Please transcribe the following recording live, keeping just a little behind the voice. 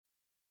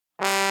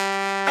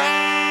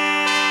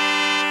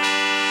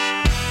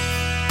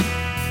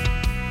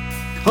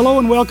Hello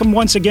and welcome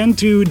once again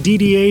to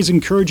DDA's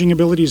Encouraging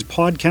Abilities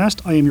podcast.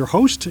 I am your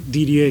host,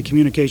 DDA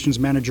Communications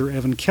Manager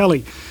Evan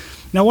Kelly.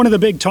 Now, one of the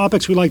big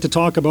topics we like to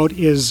talk about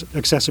is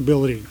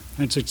accessibility.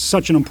 It's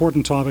such an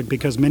important topic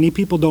because many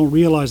people don't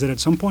realize that at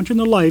some point in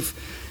their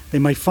life, they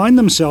might find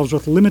themselves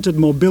with limited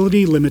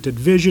mobility, limited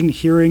vision,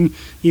 hearing,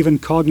 even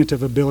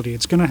cognitive ability.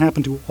 It's going to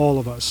happen to all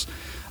of us.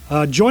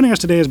 Joining us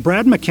today is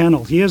Brad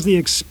McCannell. He has the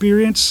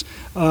experience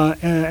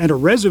and a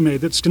resume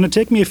that's going to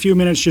take me a few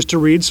minutes just to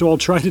read, so I'll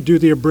try to do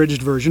the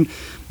abridged version.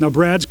 Now,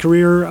 Brad's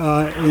career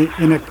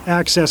in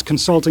Access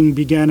Consulting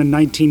began in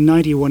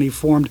 1990 when he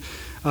formed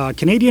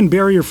Canadian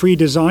Barrier-Free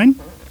Design,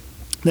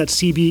 that's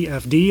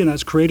CBFD, and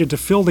that's created to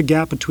fill the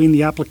gap between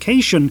the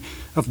application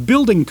of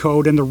building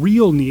code and the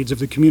real needs of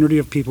the community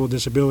of people with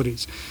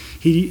disabilities.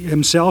 He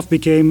himself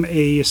became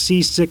a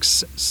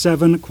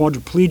C6-7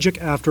 quadriplegic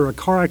after a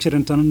car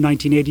accident in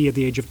 1980 at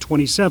the age of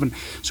 27.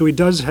 So he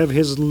does have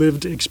his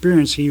lived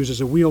experience. He uses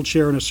a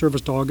wheelchair and a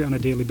service dog on a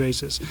daily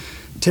basis.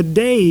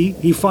 Today,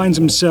 he finds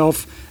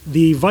himself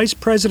the Vice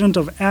President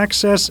of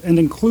Access and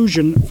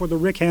Inclusion for the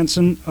Rick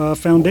Hansen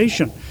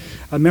Foundation,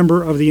 a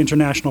member of the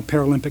International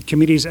Paralympic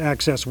Committee's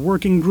Access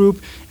Working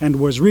Group, and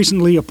was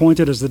recently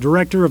appointed as the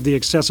Director of the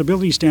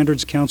Accessibility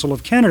Standards Council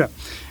of Canada.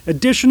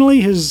 Additionally,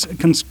 his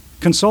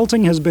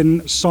consulting has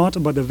been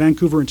sought by the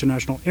Vancouver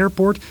International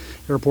Airport,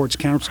 Airports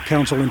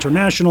Council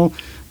International,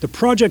 the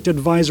Project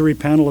Advisory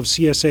Panel of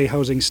CSA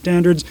Housing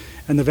Standards,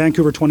 and the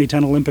Vancouver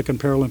 2010 Olympic and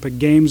Paralympic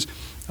Games.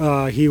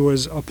 He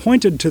was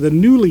appointed to the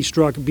newly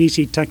struck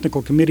BC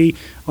Technical Committee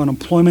on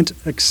Employment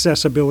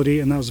Accessibility,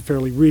 and that was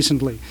fairly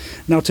recently.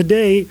 Now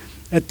today,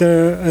 at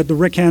the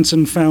Rick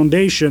Hansen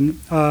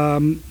Foundation,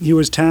 he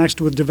was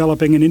tasked with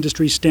developing an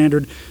industry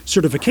standard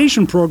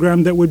certification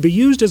program that would be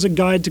used as a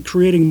guide to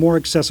creating more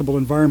accessible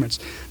environments.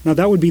 Now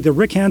that would be the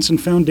Rick Hansen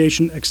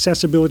Foundation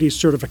Accessibility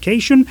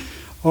Certification,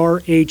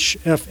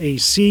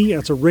 RHFAC.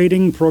 That's a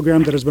rating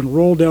program that has been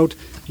rolled out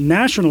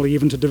nationally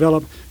even to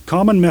develop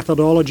common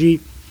methodology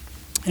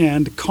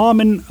and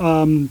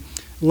common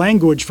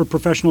language for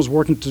professionals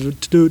working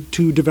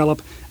to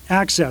develop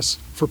access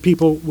for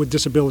people with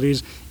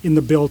disabilities in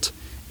the built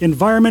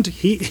environment.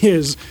 He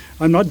is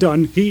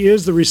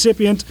the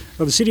recipient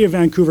of the City of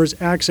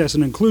Vancouver's Access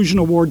and Inclusion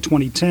Award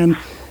 2010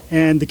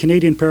 and the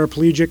Canadian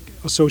Paraplegic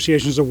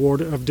Association's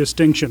Award of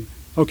Distinction.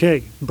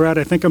 Okay, Brad,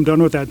 I think I'm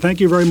done with that. Thank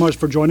you very much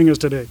for joining us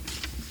today.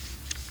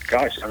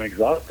 Gosh, I'm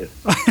exhausted.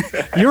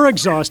 You're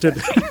exhausted.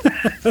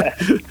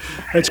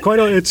 It's quite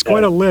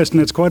a list,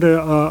 and it's quite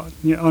a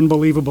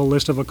unbelievable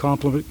list of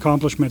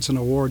accomplishments and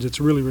awards.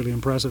 It's really, really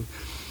impressive.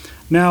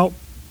 Now,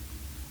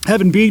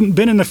 having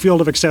been in the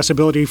field of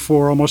accessibility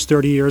for almost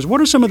 30 years,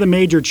 what are some of the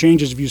major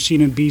changes you've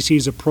seen in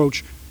BC's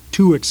approach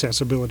to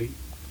accessibility?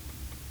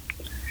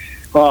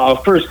 Well,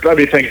 first, let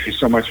me thank you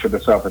so much for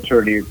this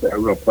opportunity. It's a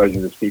real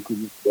pleasure to speak with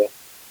you today.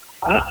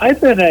 I've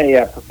been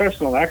a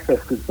professional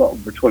access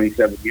consultant for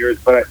 27 years,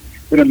 but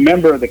I've been a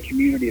member of the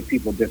community of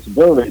people with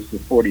disabilities for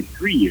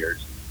 43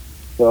 years.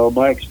 So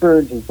my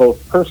experience is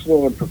both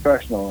personal and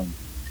professional.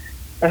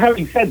 And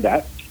having said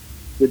that,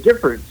 the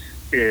difference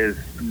is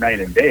night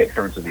and day in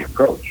terms of the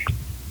approach.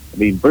 I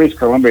mean, British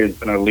Columbia has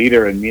been a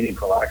leader in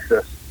meaningful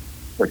access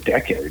for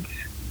decades.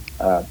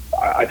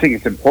 I think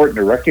it's important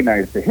to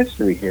recognize the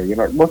history here. You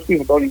know, most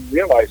people don't even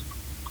realize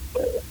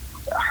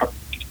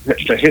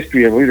the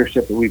history of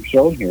leadership that we've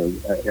shown here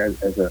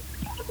as a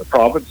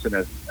province and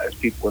as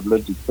people with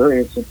lived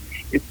experience. And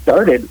it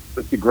started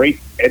with the great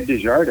Ed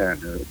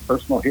Desjardins, a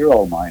personal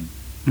hero of mine,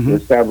 who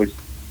established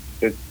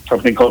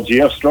something called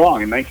GF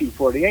Strong in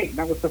 1948. And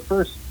that was the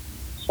first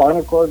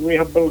spinal cord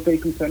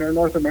rehabilitation center in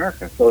North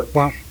America. So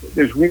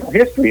There's real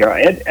history.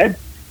 Ed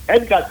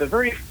got the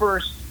very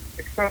first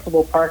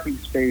accessible parking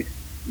space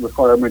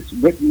requirements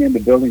written in the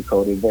building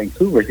code in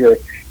Vancouver here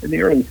in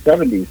the early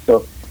 70s.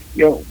 So,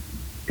 you know,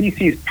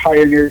 BC's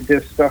pioneered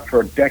this stuff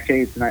for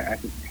decades, and I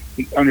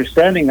think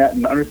understanding that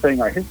and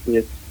understanding our history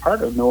is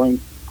part of knowing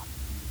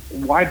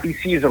why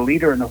BC is a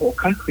leader in the whole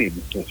country in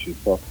this issue.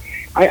 So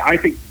I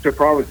think the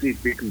province needs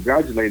to be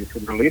congratulated for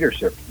their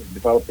leadership in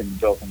developing the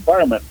built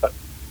environment. But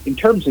in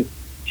terms of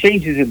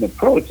changes in the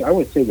approach, I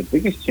would say the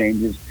biggest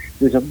change is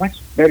there's a much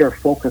better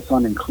focus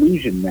on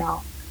inclusion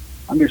now.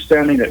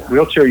 Understanding that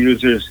wheelchair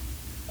users,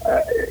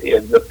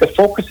 the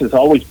focus has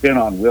always been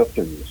on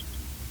wheelchair users.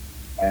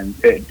 And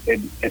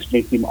it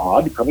may seem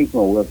odd coming from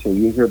a wheelchair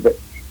user, but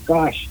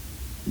gosh,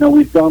 you know,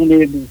 we've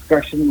dominated the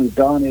discussion, we've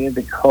dominated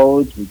the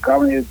codes, we've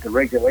dominated the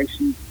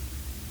regulations.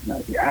 You know,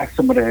 if you ask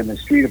somebody in the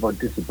street about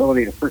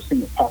disability, the first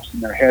thing that pops in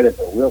their head is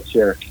a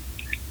wheelchair.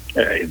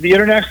 The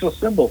international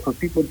symbol for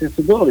people with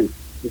disabilities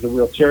is a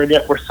wheelchair, and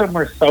yet we're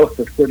somewhere south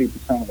of 30%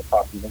 of the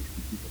population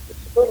of people with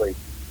disabilities.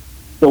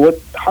 So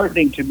what's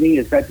heartening to me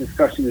is that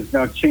discussion is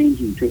now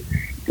changing to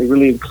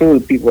really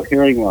include people with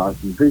hearing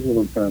loss and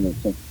visual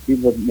impairments and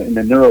people in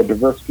the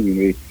neurodiverse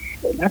community.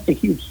 And that's a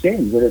huge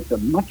change, but it's a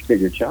much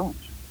bigger challenge.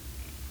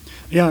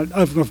 Yeah,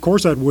 of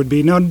course that would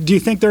be. Now, do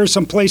you think there are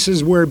some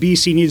places where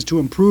BC needs to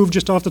improve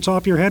just off the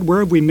top of your head?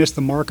 Where have we missed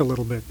the mark a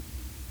little bit?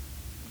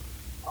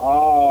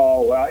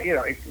 Oh, well, you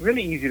know, it's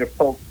really easy to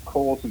poke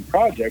holes in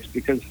projects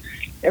because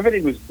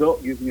everything was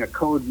built using a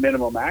code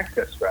minimum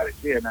access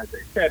strategy. And as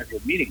I said, if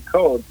you're meeting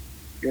code,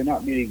 you're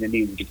not meeting the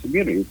needs of the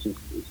community. It's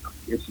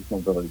just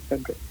mobility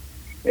centric.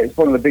 It's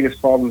one of the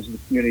biggest problems in the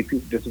community people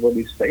with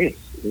disabilities face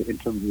in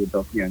terms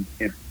of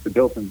the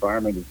built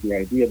environment is the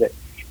idea that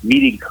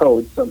meeting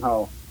code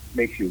somehow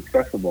makes you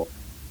accessible.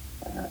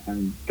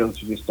 And that's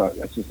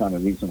just not a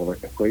reasonable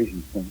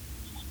equation.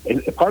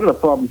 And part of the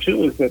problem,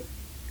 too, is that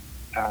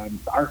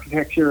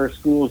architecture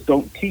schools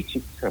don't teach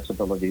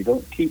accessibility,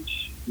 don't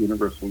teach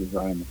universal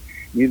design.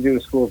 Neither do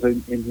the schools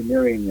in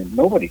engineering, and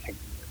nobody teaches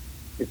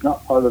it. It's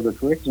not part of the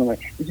curriculum.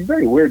 It's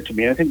very weird to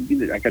me. I think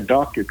like a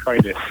doctor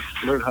trying to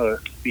learn how to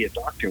be a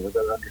doctor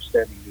without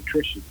understanding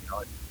nutrition. It's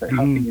like, how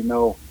can you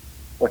know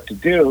what to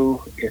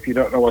do if you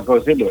don't know what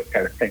goes into it,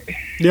 kind of thing.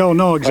 Yeah,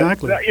 no,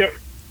 exactly. But,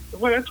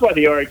 that's why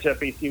the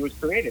RHFAC was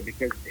created,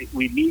 because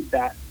we need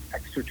that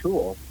extra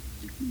tool.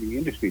 The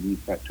industry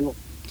needs that tool.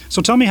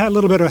 So tell me a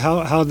little bit of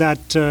how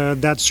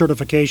that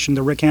certification,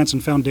 the Rick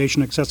Hansen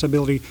Foundation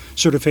Accessibility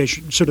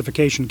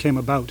certification came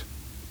about.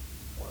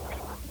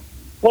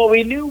 Well,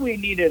 we knew we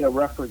needed a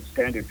reference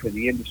standard for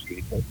the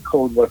industry, but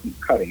code wasn't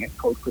cutting it.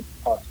 Code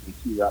couldn't possibly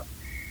see that.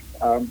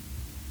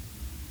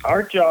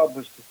 Our job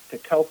was to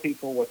tell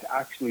people what's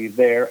actually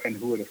there and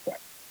who it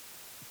affects.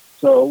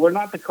 So we're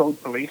not the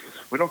code police.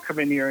 We don't come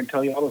in here and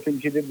tell you all the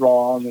things you did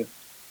wrong. And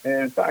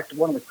in fact,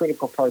 one of the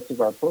critical parts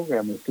of our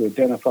program is to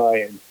identify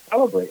and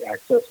celebrate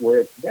access where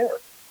it's there.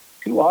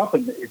 Too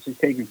often, it's just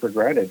taken for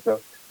granted.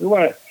 So we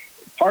want to.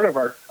 Part of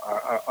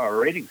our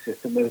rating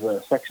system is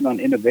a section on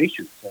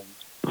innovations. And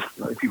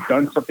if you've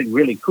done something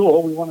really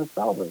cool, we want to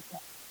celebrate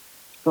that.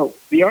 So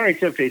the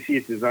RHFAC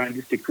is designed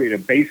just to create a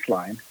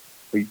baseline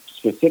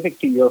specific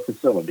to your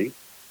facility,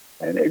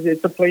 and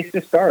it's a place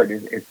to start.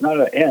 It's not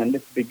an end;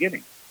 it's a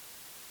beginning.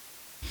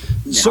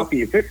 So, how can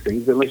you fix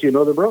things unless you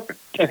know they're broken?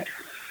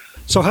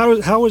 So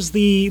how is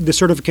the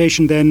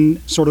certification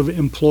then sort of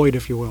employed,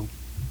 if you will?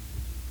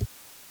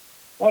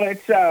 Well,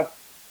 it's a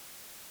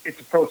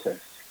process.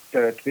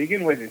 To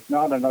begin with, it's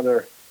not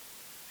another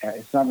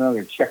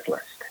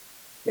checklist.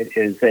 It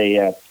is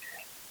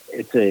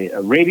it's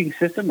a rating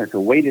system. It's a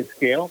weighted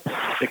scale.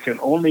 It can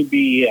only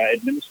be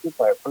administered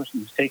by a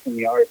person who's taken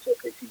the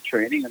RHFAC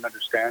training and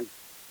understands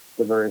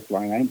the various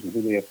line items and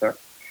who they affect.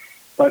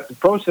 But the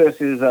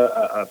process is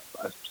a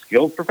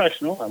skilled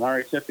professional, an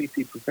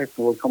RHFAC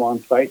professional will come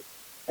on site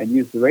and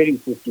use the rating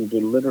system to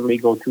literally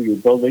go through your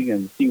building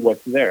and see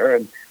what's there,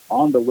 and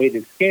on the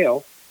weighted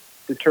scale,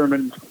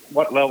 determine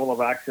what level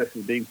of access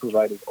is being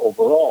provided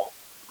overall.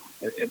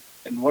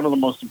 And one of the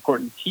most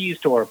important keys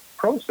to our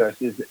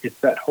process is it's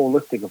that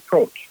holistic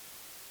approach.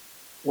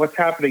 What's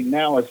happening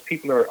now is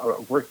people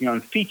are working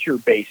on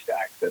feature-based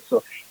access.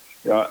 So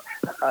a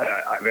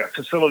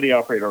facility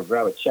operator will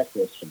grab a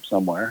checklist from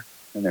somewhere,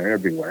 and they're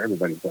everywhere.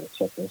 Everybody's got a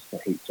checklist. I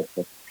hate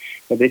checklists.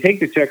 But they take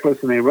the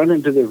checklist and they run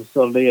into the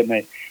facility and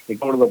they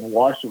go to the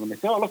washroom and they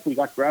say, oh, look, we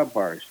got grab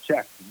bars.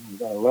 Check. We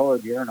got a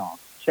lowered urinal.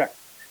 Check.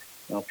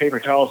 Paper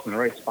towels in the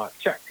right spot.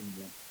 Check.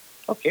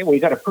 Okay, well, you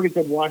got a pretty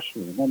good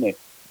washroom. And then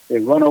they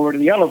run over to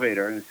the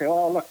elevator and they say,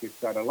 oh, look, it's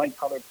got a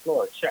light-colored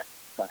floor. Check.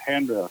 It's got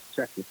handrails.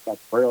 Check. It's got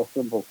braille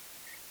symbols.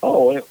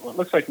 Oh, it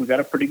looks like we got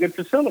a pretty good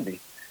facility.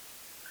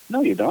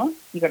 No, you don't.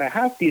 You got a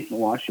half-decent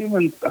washroom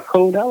and a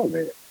code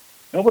elevator.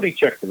 Nobody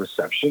checked the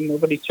reception.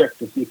 Nobody checked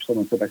to see if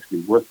someone could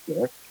actually work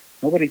there.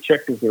 Nobody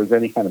checked if there was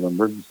any kind of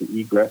emergency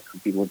egress for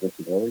people with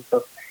disabilities.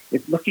 So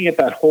it's looking at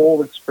that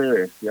whole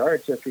experience. The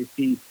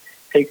RHFAC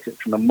takes it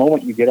from the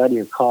moment you get out of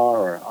your car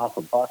or off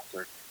a bus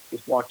or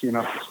just walking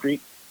off the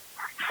street.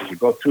 As you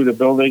go through the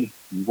building,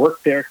 you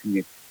work there, and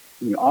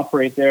you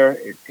operate there.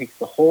 It takes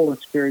the whole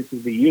experience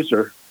of the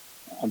user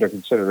under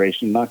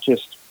consideration, not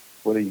just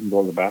whether you can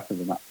go to the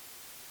bathroom or not.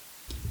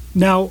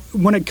 Now,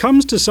 when it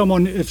comes to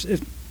someone, if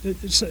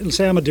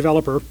say I'm a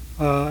developer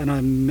and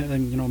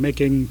I'm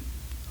making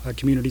a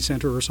community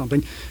center or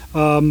something,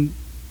 and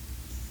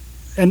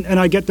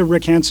I get the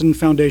Rick Hansen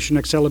Foundation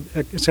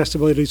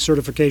Accessibility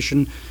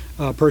Certification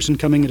person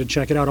coming in to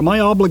check it out, am I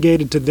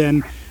obligated to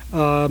then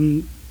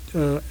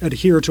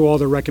adhere to all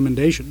the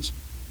recommendations?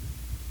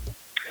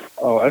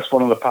 Oh, that's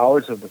one of the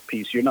powers of the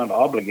piece. You're not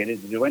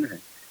obligated to do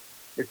anything.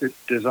 It's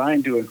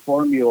designed to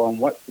inform you on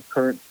what the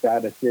current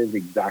status is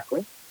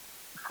exactly.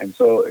 And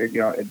so,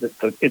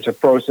 it's a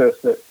process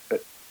that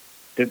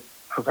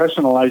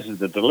professionalizes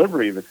the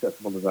delivery of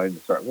accessible design to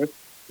start with.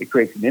 It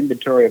creates an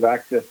inventory of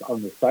access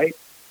on the site.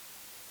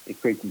 It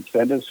creates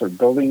incentives for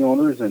building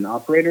owners and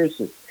operators.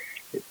 It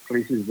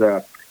places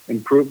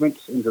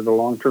improvements into the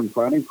long-term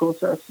planning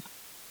process.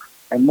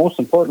 And most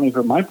importantly,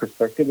 from my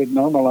perspective, it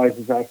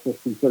normalizes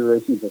access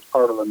considerations as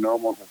part of the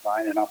normal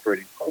design and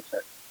operating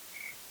process.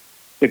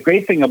 The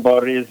great thing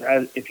about it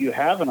is, if you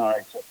have an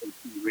RHFAC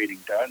rating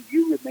done,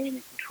 you remain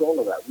in control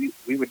of that.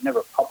 We would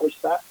never publish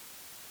that.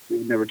 We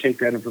would never take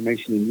that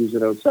information and use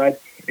it outside.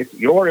 It's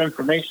your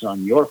information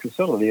on your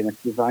facility, and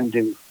it's designed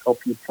to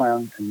help you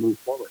plan and move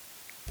forward.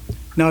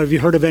 Now, have you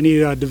heard of any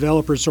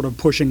developers sort of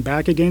pushing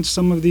back against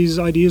some of these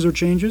ideas or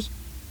changes?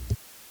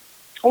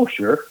 Oh,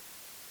 sure.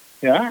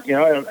 Yeah,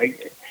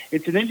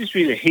 it's an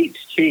industry that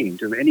hates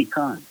change of any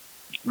kind.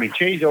 I mean,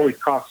 change always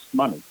costs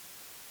money.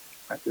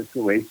 That's just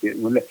the way it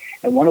is.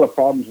 And one of the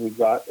problems we've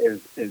got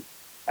is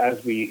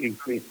as we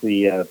increase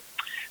the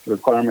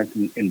requirements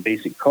in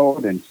basic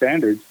code and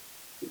standards,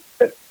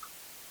 that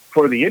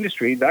for the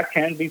industry, that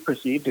can be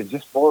perceived as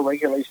just more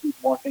regulations,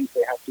 more things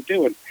they have to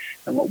do.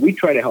 And what we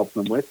try to help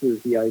them with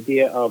is the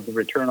idea of the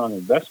return on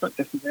investment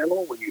that's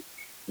available when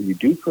you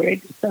do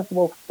create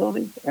accessible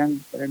facilities,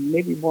 and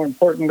maybe more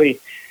importantly,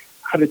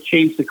 how to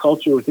change the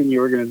culture within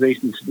your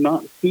organization to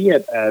not see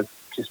it as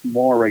just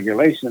more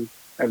regulation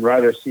and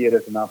rather see it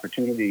as an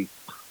opportunity,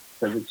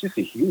 because it's just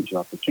a huge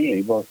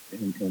opportunity, both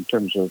in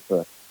terms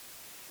of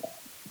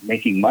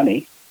making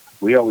money.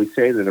 We always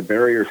say that a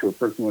barrier to a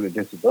person with a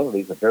disability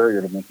is a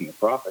barrier to making a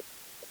profit,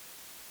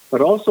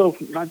 but also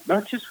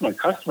not just from a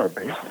customer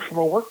base, but from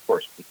a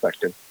workforce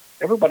perspective.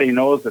 Everybody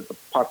knows that the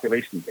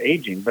population is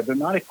aging, but they're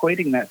not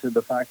equating that to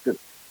the fact that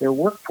their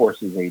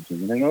workforce is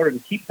aging. And in order to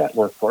keep that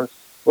workforce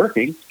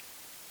working,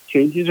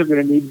 changes are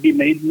going to need to be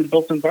made in the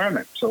built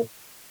environment. So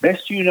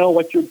best you know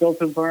what your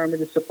built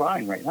environment is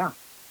supplying right now.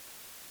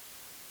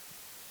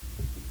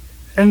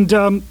 And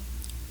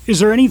is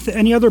there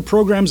any other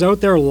programs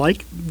out there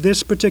like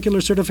this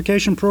particular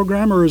certification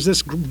program, or is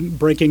this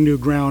breaking new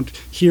ground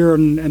here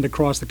and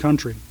across the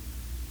country?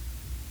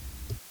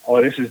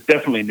 Oh, this is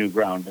definitely new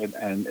ground,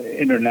 and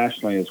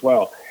internationally as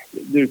well.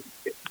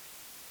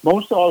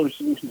 Most all the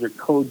solutions are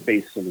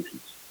code-based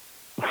solutions,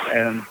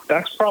 and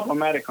that's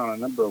problematic on a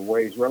number of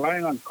ways.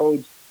 Relying on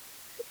codes,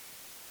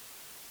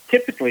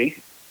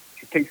 typically,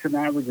 it takes an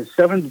average of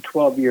 7 to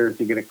 12 years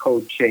to get a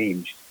code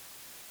changed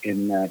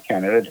in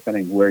Canada,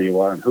 depending where you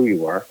are and who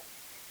you are.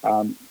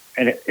 And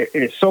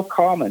it's so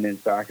common, in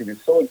fact, and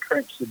it's so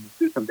entrenched in the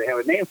system, they have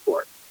a name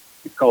for it.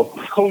 It's called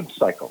code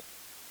cycle.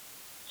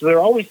 So they're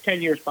always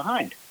 10 years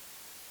behind,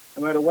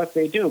 no matter what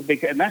they do.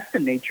 And that's the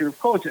nature of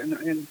codes.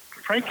 And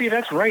frankly,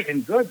 that's right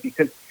and good,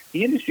 because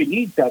the industry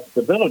needs that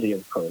stability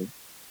of code.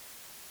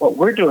 What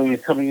we're doing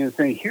is coming in and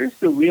saying, here's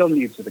the real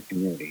needs of the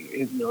community.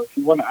 If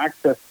you want to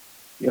access,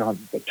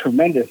 the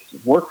tremendous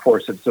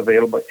workforce that's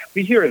available,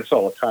 we hear this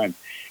all the time.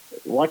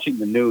 Watching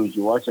the news,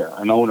 you watch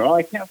an owner,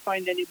 I can't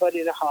find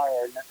anybody to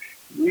hire. And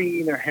they're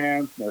wringing their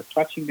hands, and they're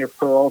clutching their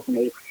pearls, and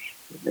they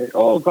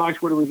oh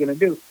gosh, what are we going to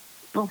do?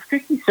 Well,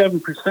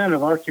 57%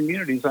 of our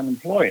community is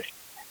unemployed.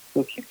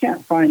 So if you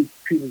can't find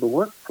people to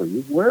work for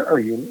you, where are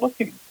you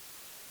looking?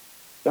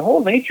 The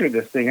whole nature of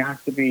this thing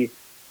has to be,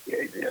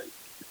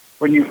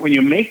 when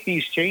you make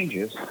these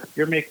changes,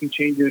 you're making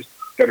changes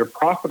that are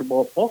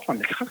profitable both on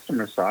the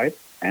customer side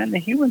and the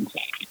human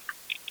side.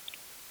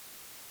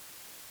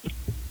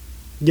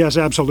 Yes,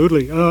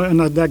 absolutely, and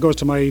that goes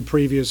to my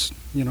previous,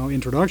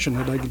 introduction.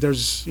 Like,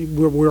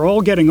 we're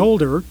all getting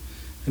older,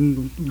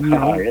 and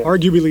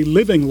arguably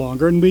living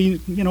longer, and we,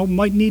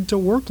 might need to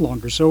work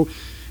longer. So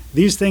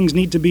these things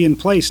need to be in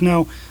place.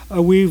 Now,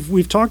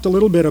 we've talked a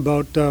little bit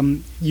about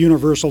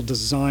universal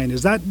design.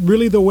 Is that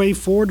really the way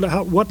forward?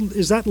 What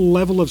is that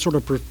level of sort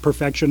of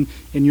perfection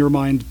in your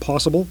mind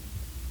possible?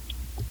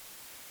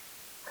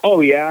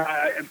 Oh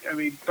yeah, I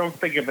mean, don't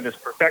think of it as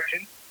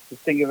perfection.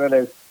 Just think of it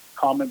as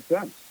common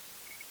sense.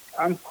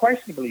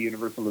 Unquestionably,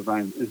 universal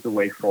design is the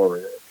way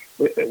forward,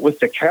 with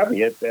the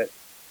caveat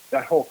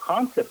that whole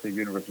concept of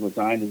universal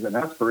design is an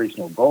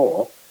aspirational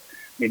goal.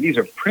 I mean, these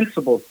are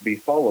principles to be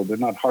followed. They're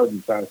not hard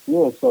and fast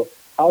rules. So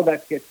how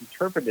that gets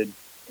interpreted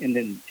in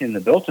the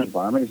built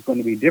environment is going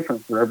to be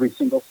different for every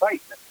single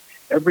site.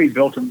 Every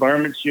built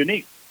environment is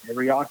unique.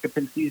 Every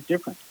occupancy is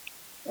different.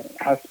 It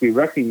has to be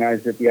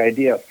recognized that the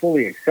idea of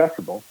fully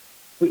accessible,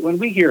 when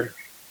we hear,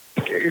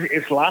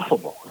 it's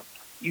laughable.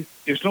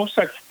 There's no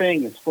such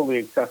thing as fully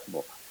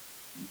accessible.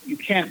 You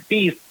can't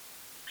be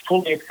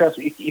fully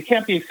accessible. You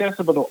can't be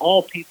accessible to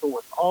all people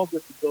with all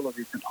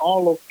disabilities in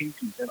all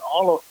locations and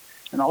all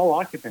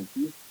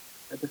occupancies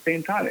at the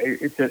same time.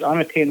 It's an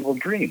unattainable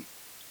dream.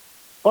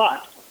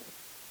 But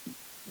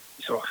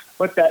so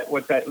what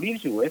that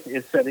leaves you with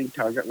is setting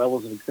target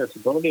levels of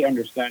accessibility,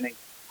 understanding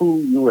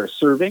who you are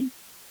serving,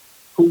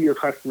 who your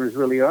customers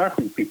really are,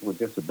 who people with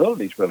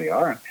disabilities really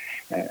are.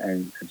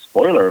 And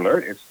spoiler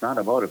alert, it's not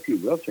about a few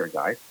wheelchair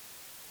guys.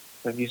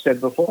 As you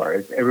said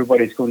before,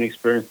 everybody's going to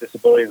experience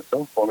disability in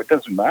some form. It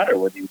doesn't matter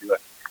whether you do a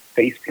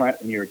face plant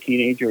when you're a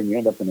teenager and you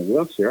end up in a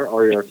wheelchair,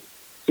 or you're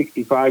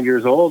 65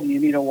 years old and you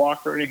need a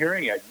walker and a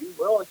hearing aid. You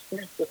will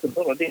experience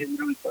disability, and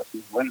the only question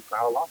is when and for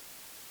how long.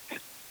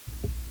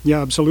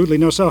 Yeah, absolutely.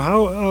 No, so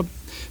how?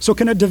 So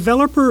can a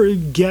developer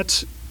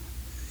get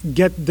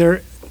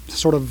their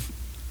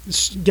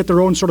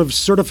own sort of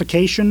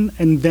certification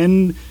and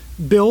then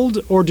build,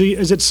 or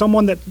is it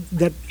someone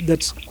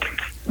that's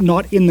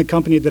not in the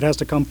company that has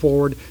to come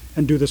forward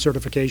and do the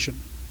certification?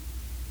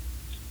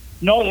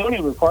 No, the only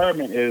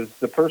requirement is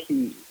the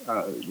person,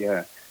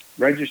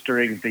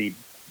 registering the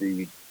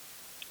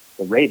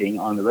rating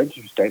on the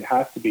registry site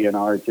has to be an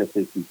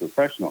RHSAC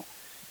professional.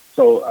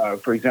 So,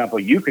 for example,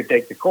 you could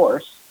take the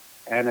course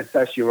and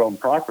assess your own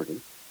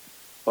property,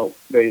 but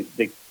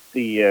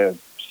the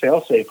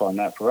fail-safe on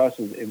that for us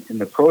is in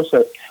the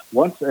process.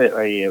 Once an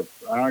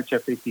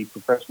RHFAC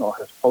professional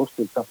has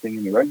posted something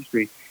in the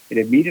registry, it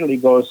immediately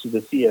goes to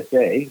the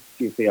CSA.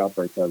 CSA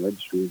operates our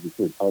registry as a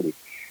third party,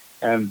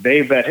 and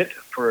they vet it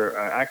for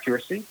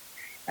accuracy,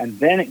 and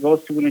then it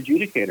goes to an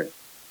adjudicator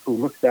who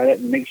looks at it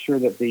and makes sure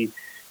that the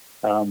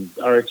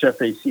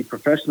RHFAC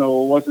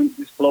professional wasn't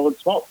just blowing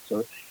smoke.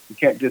 So you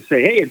can't just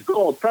say, "Hey, it's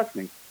gold, trust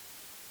me."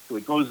 So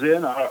it goes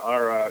in,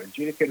 our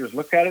adjudicators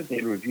look at it,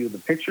 they review the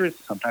pictures,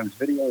 sometimes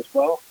video as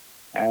well,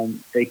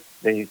 and they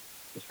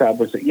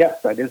establish that,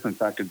 yes, that is in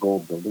fact a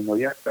gold building, or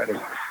yes, that is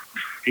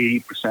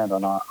 80%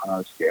 on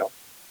our scale.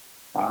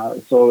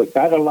 So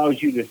that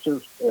allows you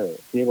to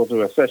be able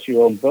to assess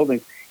your own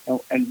building.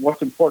 And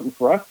what's important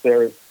for us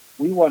there is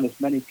we want as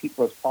many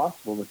people as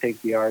possible to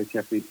take the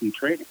RHFAC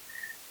training.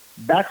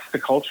 That's the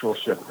cultural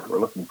shift that we're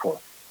looking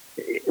for.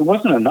 It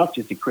wasn't enough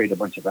just to create a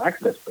bunch of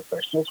access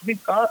professionals.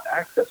 We've got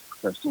access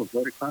professionals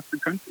right across the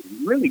country,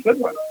 really good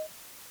ones.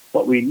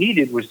 What we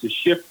needed was to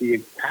shift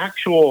the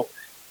actual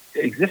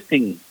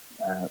existing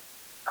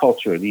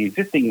culture, the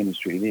existing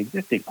industry, the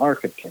existing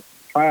architects,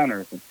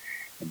 planners,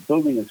 and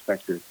building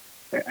inspectors,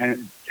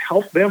 and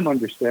help them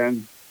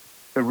understand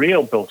the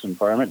real built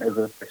environment as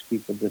it affects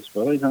people with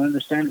disabilities, and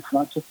understand it's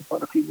not just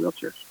about a few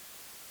wheelchairs.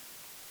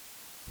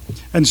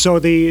 And so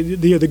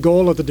the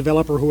goal of the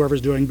developer,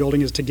 whoever's doing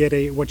building, is to get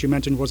what you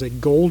mentioned was a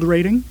gold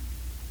rating?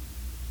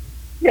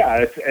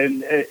 Yeah,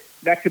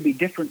 that could be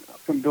different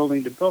from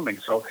building to building.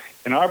 So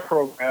in our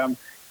program,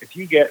 if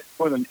you get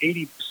more than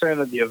 80%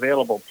 of the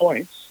available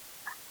points,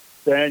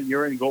 then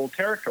you're in gold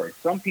territory.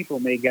 Some people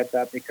may get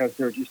that because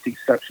they're just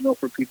exceptional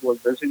for people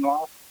with vision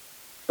loss.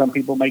 Some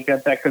people may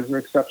get that because they're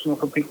exceptional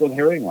for people with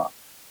hearing loss.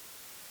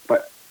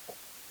 But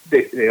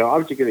the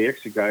object of the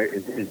exercise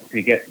is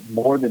to get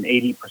more than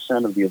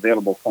 80% of the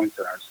available points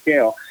in our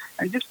scale.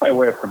 And just by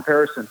way of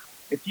comparison,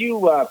 if you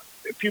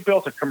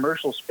built a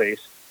commercial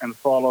space and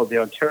followed the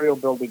Ontario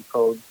Building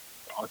Code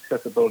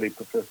accessibility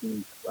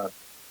provisions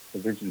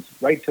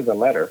right to the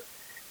letter,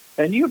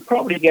 then you'd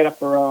probably get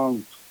up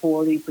around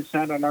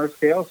 40% on our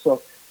scale.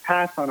 So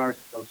half on our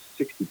scale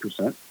is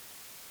 60%.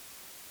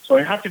 So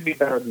you have to be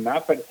better than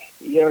that. But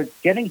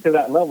getting to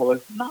that level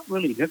is not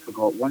really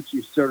difficult once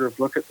you sort of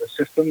look at the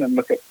system and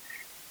look at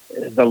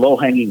the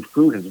low-hanging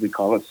fruit, as we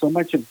call it. So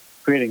much of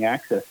creating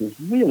access is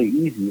really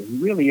easy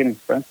and really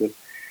inexpensive.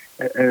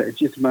 It's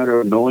just a matter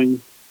of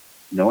knowing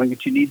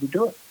that you need to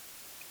do it.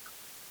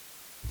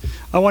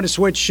 I want to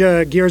switch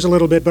gears a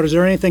little bit, but is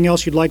there anything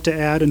else you'd like to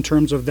add in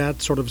terms of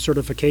that sort of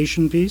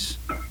certification piece?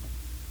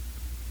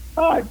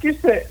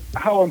 Just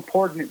how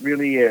important it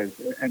really is.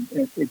 And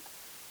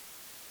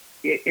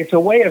it's a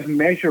way of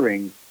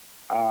measuring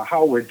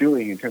how we're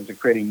doing in terms of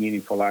creating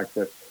meaningful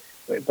access.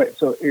 But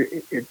so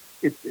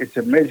it's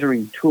a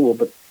measuring tool.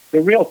 But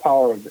the real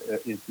power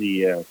is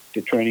the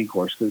training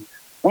course.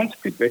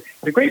 Because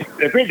the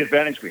great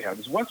advantage we have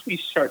is once we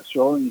start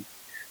showing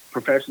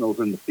professionals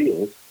in the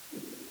field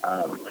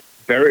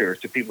barriers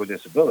to people with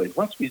disabilities,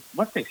 once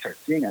they start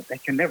seeing it, they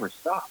can never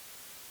stop.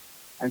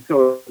 And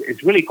so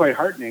it's really quite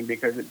heartening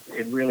because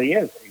it really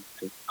is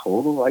a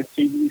total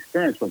life-changing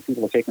experience when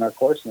people are taking our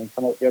course and they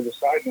come out the other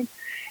side.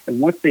 And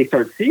once they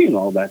start seeing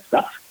all that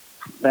stuff,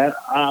 then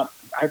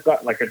I've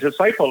got like a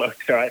disciple out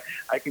there.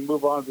 I can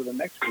move on to the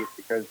next group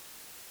because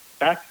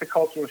that's the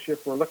cultural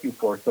shift we're looking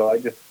for. So I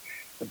just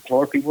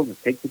implore people to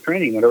take the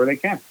training whenever they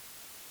can.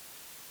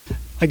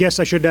 I guess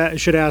I should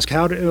ask,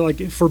 how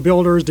for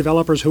builders,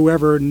 developers,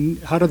 whoever,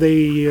 how do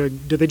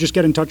they just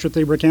get in touch with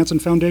the Rick Hansen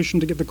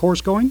Foundation to get the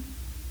course going?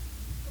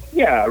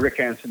 Yeah,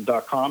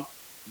 rickhansen.com,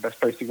 best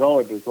place to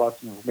go. There's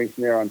lots of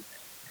information there on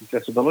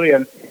accessibility,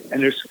 and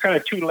there's kind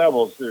of two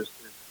levels. There's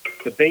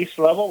the base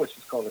level, which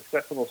is called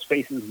Accessible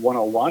Spaces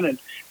 101, and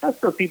that's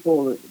for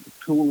people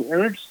who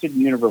are interested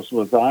in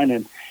universal design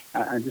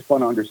and just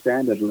want to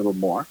understand it a little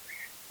more.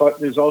 But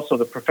there's also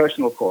the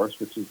professional course,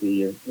 which is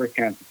the Rick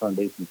Hansen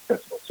Foundation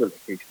Accessible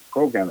Certification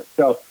Program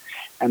itself,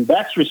 and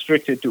that's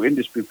restricted to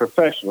industry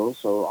professionals,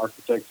 so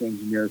architects,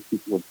 engineers,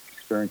 people with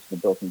experience in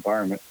the built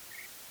environment,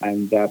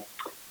 and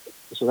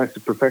so that's the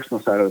professional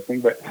side of the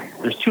thing. But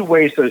there's two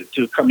ways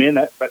to come in.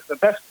 But the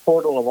best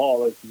portal of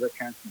all is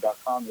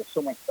rickhansen.com. There's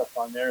so much stuff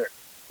on there.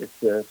 It's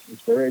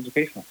very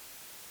educational.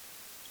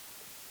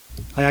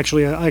 I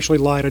actually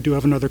lied. I do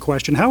have another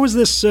question. How has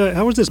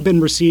this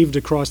been received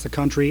across the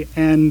country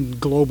and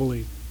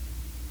globally?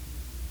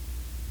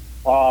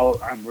 Oh,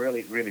 I'm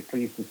really, really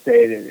pleased to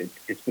say that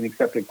it's been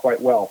accepted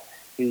quite well.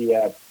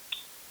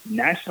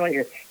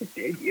 Nationally,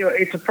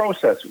 it's a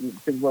process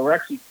because we're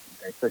actually,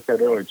 as I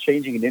said earlier,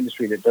 changing an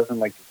industry that doesn't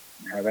like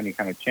to have any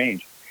kind of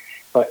change.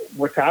 But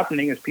what's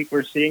happening is people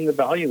are seeing the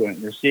value in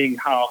it. They're seeing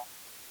how,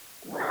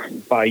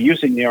 by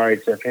using the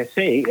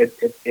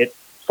RHFSA, it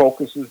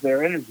focuses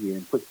their energy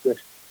and puts the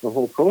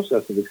whole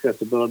process of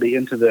accessibility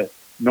into the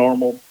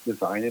normal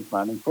design and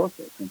planning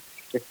process. And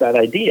it's that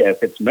idea.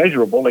 If it's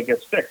measurable, it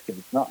gets fixed. If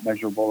it's not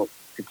measurable,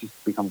 it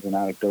just becomes an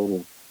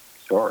anecdotal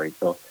story.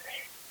 So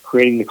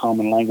creating the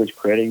common language,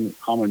 creating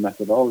common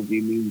methodology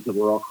means that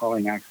we're all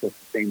calling access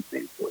the same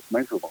thing, so it's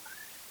measurable.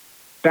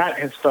 That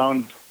has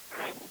found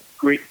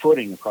great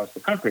footing across the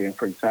country. And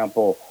for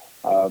example,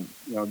 the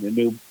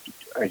new,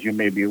 as you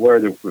may be aware,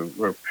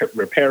 we're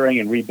repairing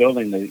and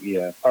rebuilding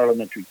the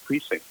parliamentary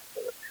precinct,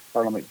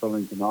 parliament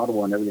buildings in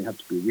Ottawa, and everything has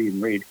to be read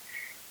and read.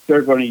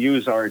 They're going to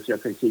use our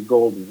FAC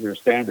Gold as their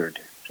standard.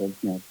 So,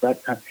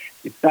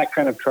 it's that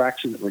kind of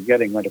traction that we're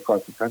getting right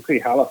across the country.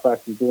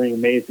 Halifax is doing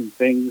amazing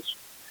things.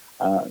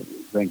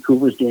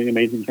 Vancouver's doing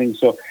amazing things.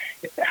 So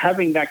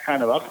having that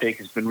kind of uptake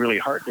has been really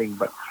heartening.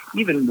 But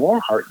even more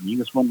heartening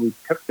is when we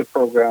took the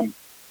program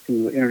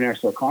to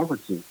international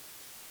conferences.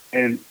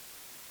 And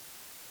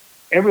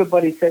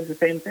everybody said the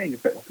same thing.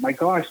 But, my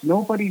gosh,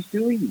 nobody's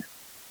doing this.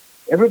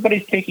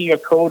 Everybody's taking a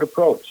code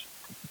approach.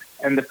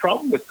 And the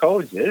problem with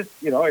codes is,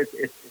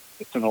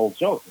 it's an old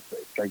joke.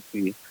 It's like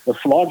the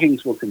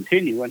floggings will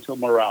continue until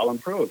morale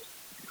improves.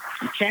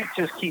 You can't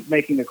just keep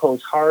making the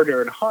codes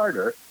harder and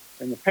harder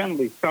and the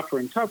penalties tougher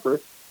and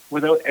tougher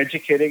without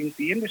educating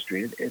the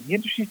industry. And the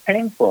industry's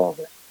paying for all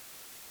this.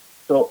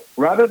 So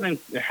rather than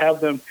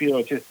have them feel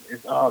it's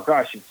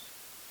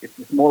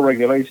more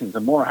regulations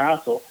and more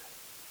hassle,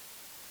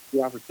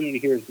 the opportunity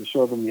here is to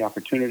show them the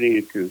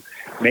opportunity to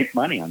make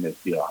money on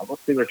this deal.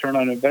 What's the return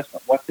on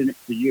investment? What's in it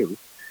for you?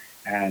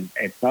 And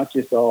it's not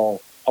just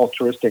all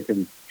altruistic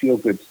and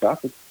feel-good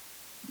stuff.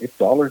 It's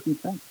dollars and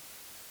cents.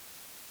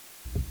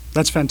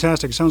 That's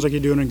fantastic. Sounds like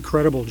you do an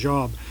incredible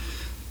job.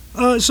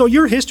 So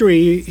your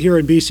history here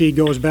in BC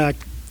goes back,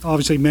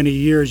 obviously, many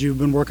years. You've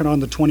been working on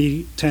the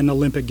 2010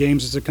 Olympic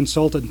Games as a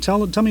consultant.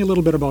 Tell me a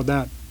little bit about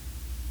that.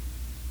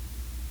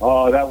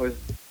 Oh, that was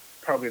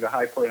probably the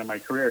high point of my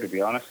career, to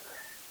be honest.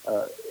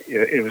 I'd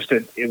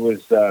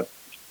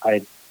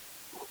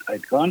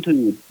gone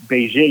to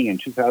Beijing in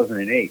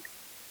 2008,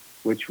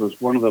 which was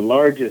one of the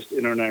largest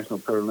international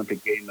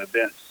Paralympic game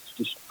events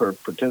just for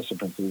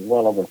participants. There was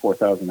well over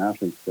 4,000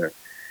 athletes there.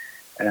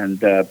 And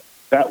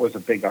that was a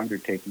big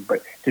undertaking.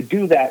 But to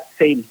do that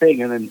same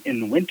thing and then in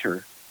the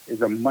winter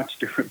is a much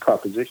different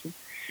proposition.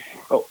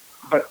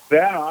 But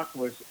VANOC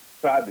was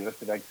fabulous,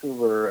 the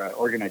Vancouver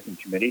Organizing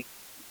Committee,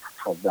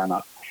 called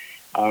VANOC.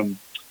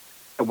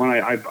 When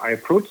I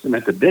approached them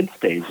at the bid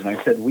stage, and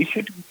I said, we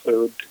should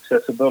include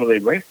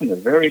accessibility right from the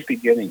very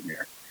beginning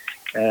here.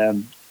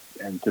 And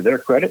to their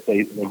credit,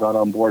 they got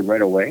on board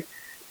right away.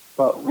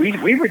 But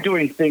we were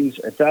doing things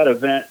at that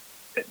event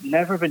that had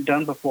never been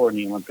done before in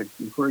the Olympics.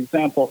 For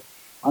example,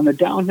 on the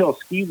downhill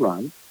ski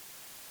run,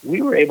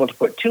 we were able to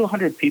put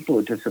 200 people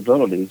with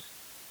disabilities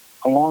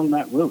along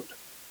that route,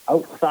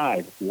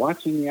 outside,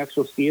 watching the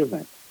actual ski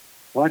event,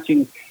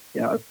 watching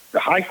the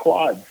high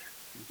quads,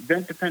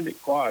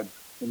 event-dependent quads,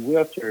 in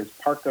wheelchairs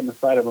parked on the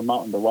side of a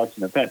mountain to watch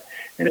an event.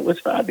 And it was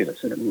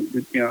fabulous.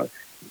 And,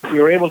 we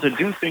were able to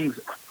do things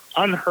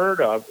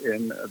unheard of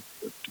in the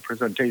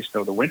presentation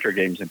of the Winter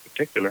Games in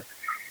particular.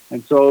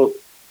 And so,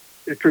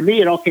 for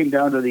me, it all came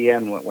down to the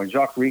end when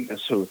Jacques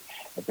Regis, who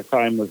at the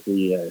time was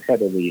the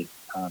head of the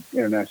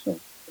International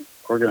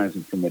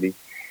Organizing Committee,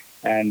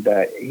 and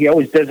he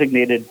always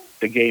designated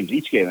the games,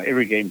 each game,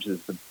 every games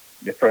is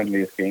the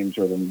friendliest games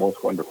or the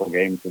most wonderful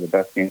games or the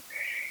best games.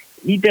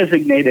 He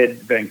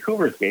designated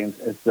Vancouver's games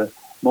as the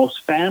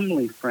most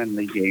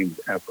family-friendly games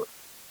ever.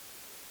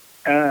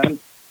 And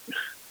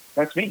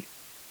that's me.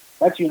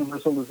 That's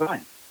universal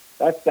design.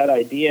 That's that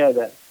idea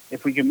that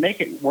if we can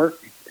make it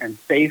work and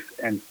safe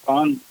and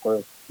fun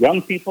for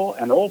young people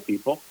and old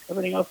people,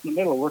 everything else in the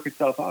middle will work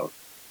itself out.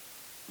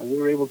 And we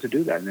were able to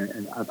do that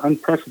in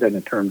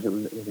unprecedented terms. It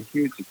was a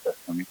huge success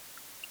for me.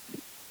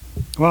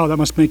 Wow, that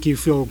must make you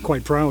feel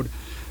quite proud.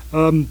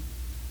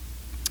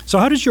 So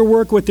how does your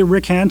work with the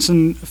Rick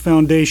Hansen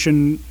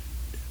Foundation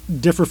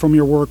differ from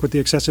your work with the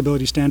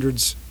Accessibility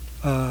Standards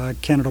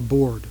Canada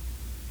Board?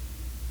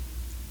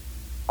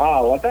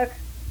 Well, that's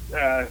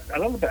a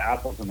little bit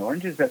apples and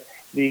oranges. That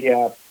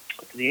the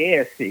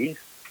ASC,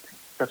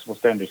 Accessible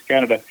Standards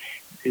Canada,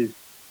 is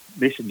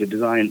mission to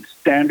design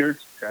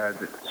standards that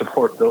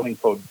support building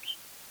codes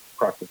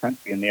across the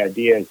country, and the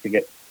idea is to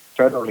get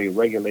federally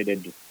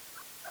regulated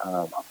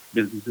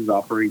businesses,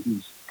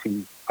 operations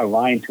to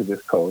align to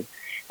this code,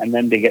 and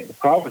then to get the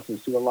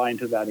provinces to align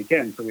to that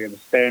again. So we have a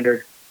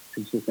standard,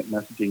 consistent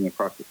messaging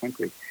across the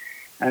country.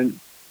 And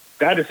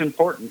that is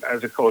important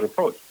as a code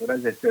approach. But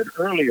as I said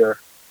earlier,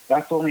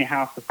 that's only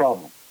half the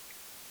problem.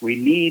 We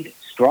need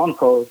strong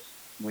codes,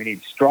 we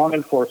need strong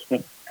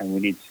enforcement, and we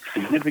need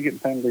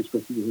significant penalties for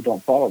people who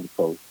don't follow the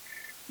code.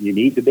 You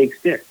need the big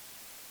stick.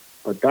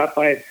 But that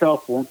by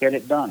itself won't get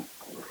it done.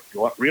 If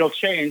you want real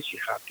change, you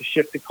have to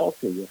shift the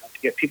culture. You have to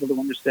get people to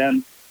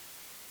understand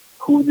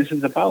who this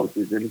is about.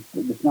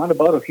 It's not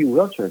about a few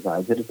wheelchair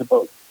guys. It is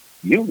about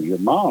you, your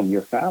mom,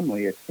 your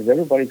family. It's because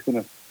everybody's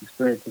going to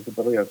experience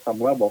disability on some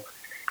level.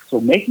 So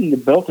making the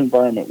built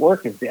environment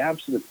work is the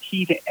absolute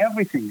key to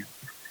everything.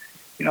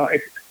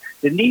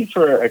 The need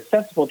for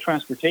accessible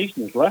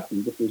transportation is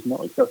lessened if there's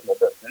no accessible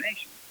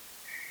destination.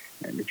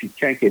 And if you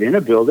can't get in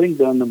a building,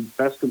 then the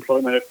best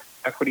employment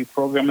equity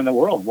program in the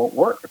world won't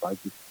work. If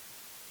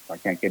I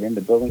can't get in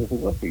the building as a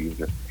wheelchair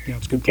user. Yeah,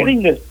 that's a good point.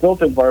 Getting this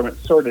built environment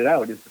sorted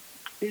out is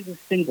a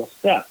single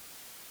step.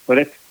 But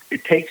it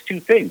takes two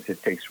things.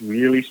 It takes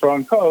really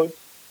strong codes,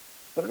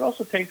 but it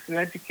also takes an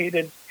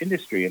educated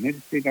industry, an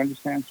industry that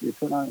understands the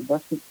return on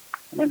investment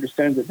and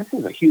understands that this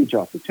is a huge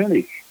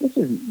opportunity. This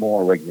isn't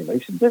more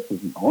regulation. This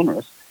isn't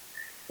onerous.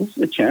 This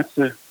is a chance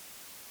to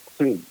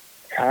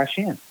cash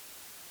in.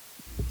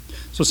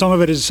 So some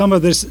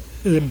of this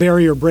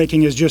barrier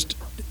breaking is just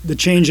the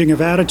changing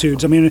of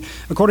attitudes. I mean,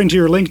 according to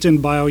your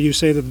LinkedIn bio, you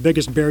say that the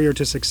biggest barrier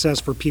to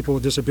success for people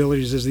with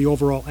disabilities is the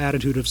overall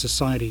attitude of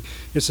society.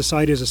 It's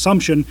society's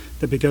assumption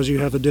that because you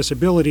have a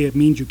disability, it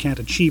means you can't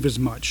achieve as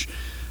much.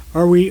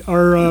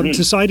 Are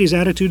society's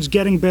attitudes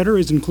getting better?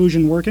 Is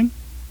inclusion working?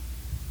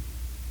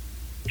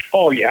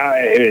 Oh, yeah,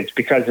 it's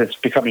because it's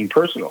becoming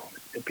personal.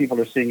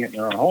 People are seeing it in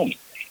their own homes.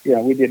 You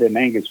know, we did an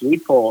Angus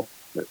Reid poll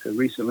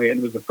recently, and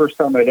it was the first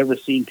time I'd ever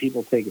seen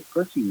people take it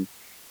personally.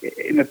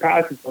 In the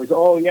past, it's always,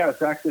 oh,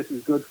 yes, access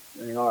is good.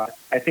 You know,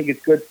 I think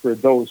it's good for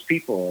those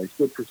people, or it's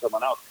good for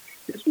someone else.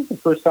 This was the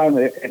first time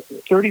that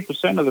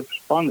 30% of the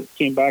respondents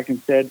came back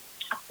and said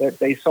that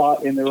they saw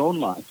it in their own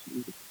lives.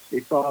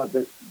 They saw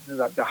the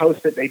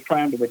house that they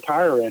planned to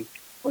retire in,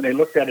 when they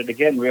looked at it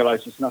again,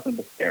 realized it's nothing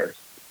but stairs.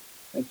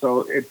 And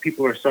so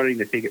people are starting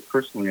to take it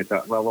personally at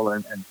that level,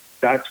 and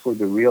that's where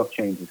the real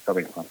change is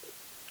coming from.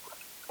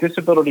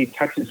 Disability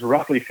touches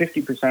roughly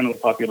 50% of the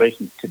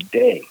population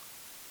today.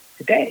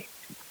 Today.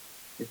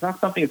 It's not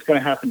something that's going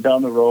to happen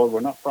down the road.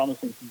 We're not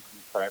promising things in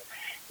the time.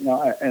 You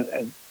know,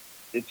 and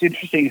it's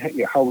interesting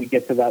how we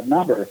get to that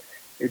number.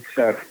 It's,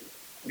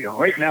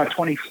 right now,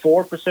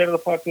 24% of the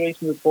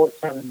population reports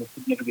having a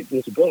significant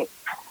disability.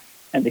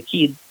 And the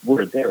key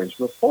word there is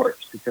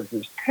reports, because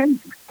there's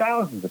tens of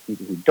thousands of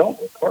people who don't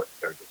report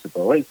their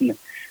disabilities, and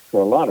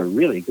for a lot of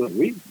really good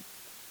reasons.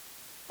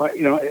 But,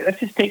 let's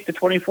just take the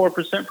 24%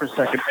 for a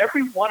second.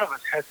 Every one of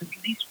us has at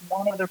least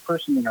one other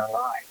person in our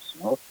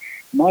lives,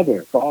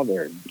 mother,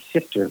 father,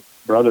 sister,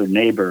 brother,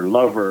 neighbor,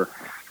 lover,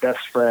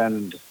 best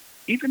friend,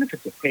 even if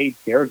it's a paid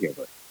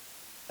caregiver,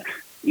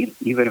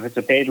 even if it's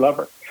a paid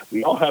lover.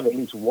 We all have at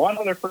least one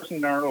other person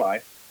in our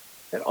life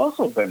that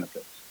also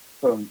benefits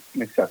from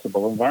an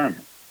accessible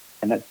environment.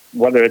 And that's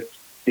whether it's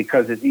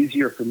because it's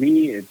easier for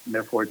me, and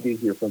therefore it's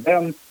easier for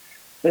them,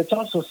 but it's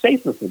also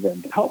safer for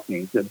them to help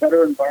me. It's a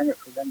better environment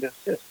for them to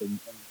assist.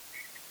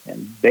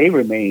 And they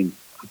remain,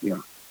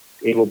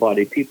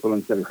 able-bodied people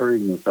instead of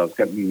hurting themselves,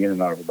 getting in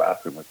and out of the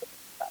bathroom with them.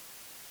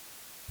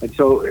 And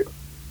so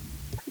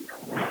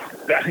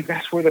I think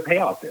that's where the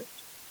payoff is.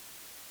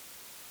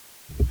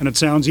 And it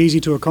sounds easy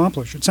to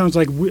accomplish. It sounds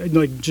like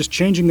just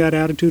changing that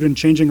attitude and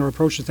changing our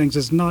approach to things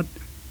is not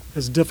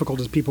as difficult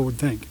as people would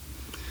think.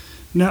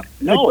 Now,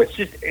 it's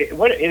just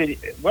what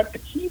the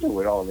key to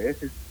it all is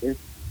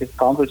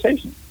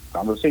conversation.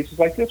 Conversations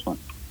like this one,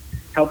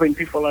 helping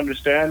people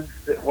understand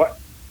what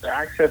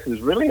access is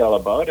really all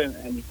about,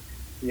 and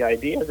the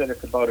idea that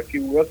it's about a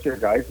few wheelchair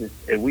guys.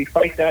 And we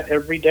fight that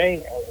every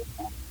day.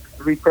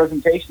 Every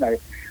presentation, I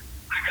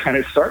kind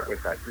of start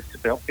with that, just to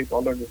help people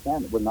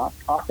understand that we're not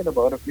talking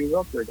about a few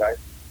wheelchair guys.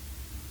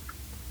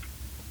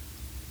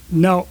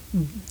 Now,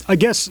 I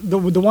guess the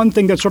one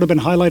thing that's sort of been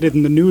highlighted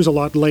in the news a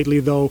lot lately,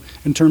 though,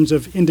 in terms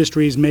of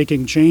industries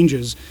making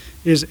changes,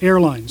 is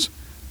airlines.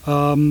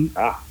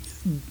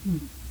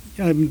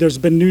 There's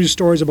been news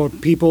stories about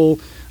people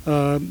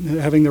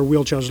having their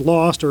wheelchairs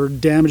lost or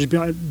damaged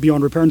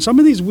beyond repair. And some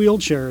of these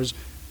wheelchairs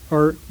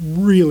are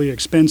really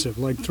expensive,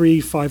 like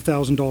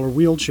 $3,000-$5,000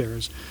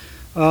 wheelchairs.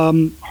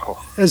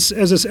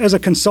 As a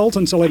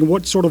consultant, so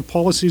what sort of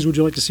policies would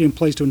you like to see in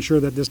place to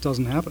ensure that this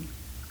doesn't happen?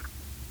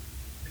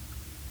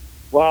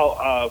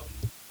 Well,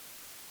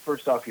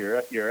 first off,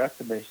 your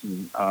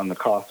estimation on the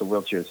cost of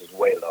wheelchairs is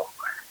way low.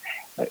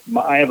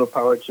 I have a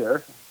power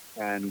chair,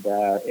 and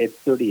it's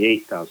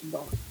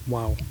 $38,000.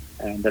 Wow.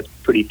 And that's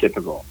pretty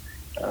typical.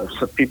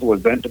 So people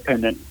with vent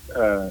dependent,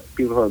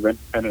 people who are vent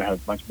dependent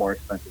have much more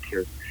expensive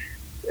chairs.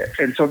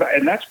 And so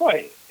that's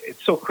why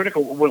it's so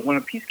critical when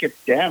a piece gets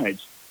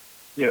damaged.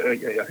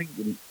 I think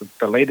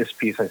the latest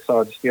piece I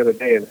saw just the other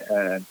day,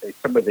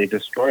 they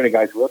destroyed a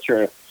guy's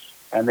wheelchair,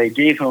 and they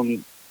gave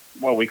him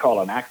what we call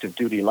an active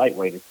duty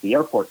lightweight. It's the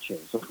airport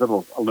chairs, those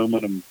little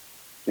aluminum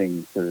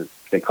things.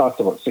 They cost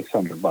about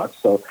 $600.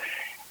 So,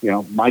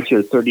 my chair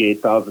is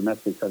 $38,000.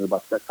 That's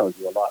 $600. That tells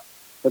you a lot.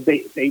 But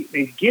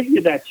they give you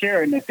that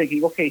chair, and they're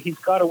thinking, okay, he's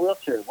got a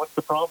wheelchair. What's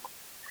the problem?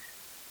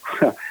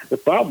 The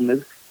problem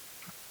is,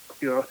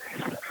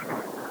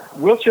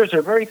 wheelchairs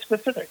are very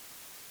specific.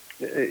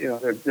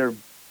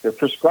 They're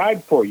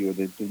prescribed for you.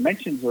 The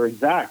dimensions are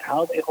exact.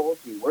 How they hold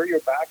you, where your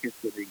back is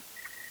sitting,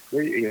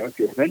 if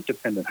you're vent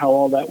dependent, how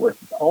all that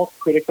works. It's all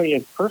critically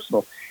and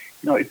personal.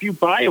 If you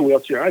buy a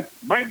wheelchair,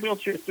 my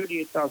wheelchair is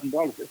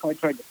 $38,000. If I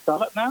tried to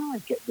sell it now,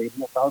 I'd get maybe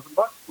 $1,000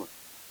 for it,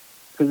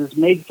 because it's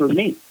made for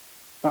me.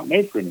 It's not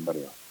made for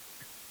anybody else.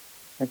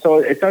 And so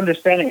it's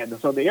understanding it.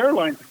 And so the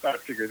airlines have got to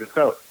figure this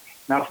out.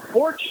 Now,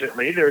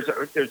 fortunately, there's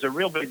a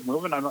real big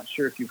movement. I'm not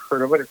sure if you've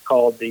heard of it. It's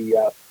called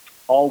the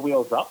All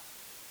Wheels Up,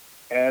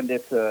 and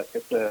it's a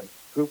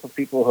group of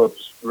people who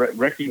have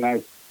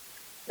recognized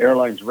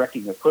airlines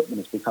wrecking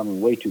equipment is becoming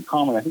way too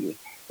common. I think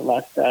the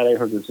last stat I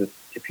heard was that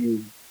if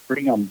you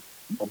bring a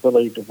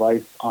mobility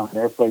device on an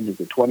airplane, there's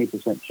a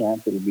 20%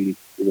 chance it'll be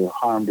either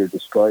harmed or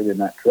destroyed in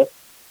that trip.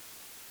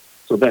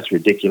 So that's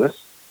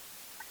ridiculous.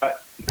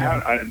 But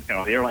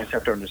the airlines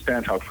have to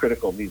understand how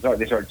critical these are.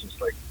 These aren't just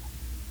like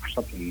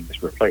something you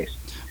just replace.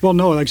 Well,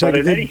 no,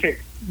 exactly. But in any case,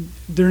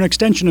 they're an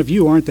extension of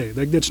you, aren't they?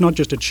 Like, it's not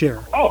just a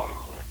chair. Oh,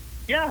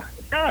 yeah,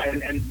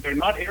 and they're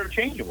not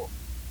interchangeable.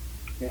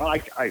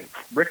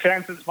 Rick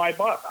Hansen's my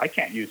boss. I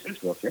can't use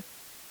his wheelchair.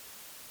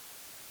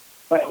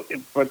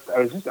 But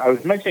I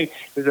was mentioning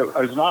there's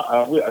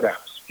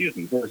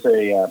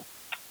an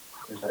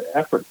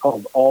effort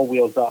called All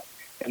Wheels Up,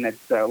 and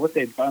it's what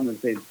they've done is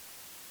they've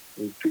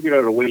figured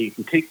out a way you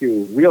can take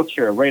your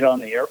wheelchair right on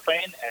the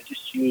airplane and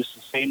just use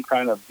the same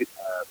kind of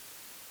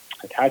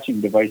attaching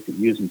device that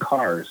you use in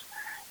cars,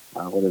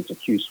 whether it's a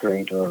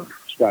Q-straint or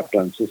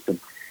strap-down system.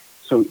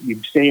 So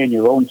you stay in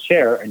your own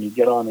chair and you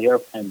get on the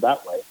airplane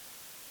that way.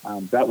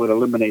 That would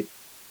eliminate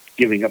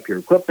giving up your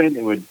equipment.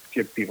 It would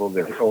give people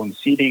their own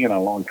seating on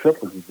a long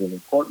trip, which is really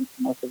important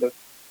for most of it.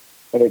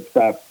 But it's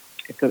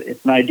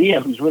an idea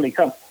who's really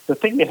come. The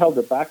thing that held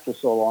it back for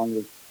so long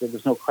is there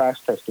was no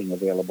crash testing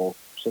available,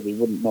 so they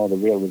wouldn't know the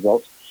real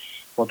results.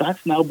 Well,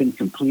 that's now been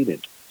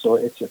completed. So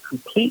it's a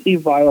completely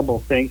viable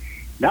thing.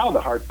 Now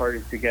the hard part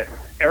is to get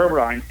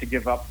airlines to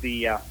give up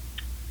the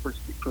first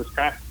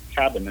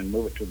cabin and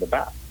move it to the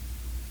back.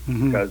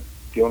 Mm-hmm. Because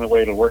the only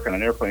way it'll work on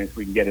an airplane is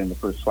we can get in the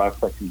first class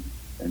section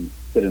and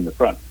sit in the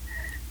front.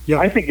 Yeah.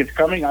 I think it's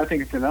coming. I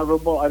think it's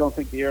inevitable. I don't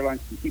think the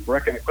airlines can keep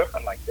wrecking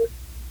equipment like this.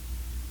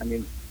 I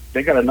mean,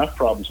 they got enough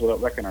problems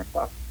without wrecking our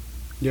stuff.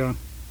 Yeah.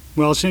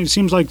 Well, it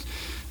seems like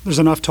there's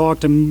enough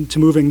talk to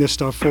moving this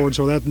stuff forward,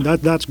 so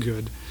that's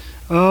good.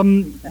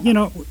 You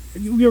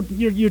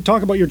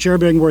talk about your chair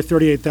being worth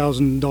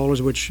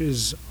 $38,000, which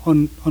is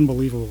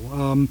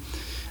unbelievable.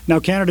 Now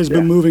Canada's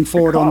been moving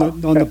forward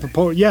on the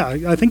proposal. Yeah,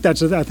 I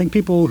think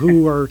people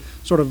who are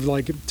sort of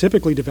like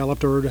typically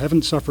developed or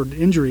haven't suffered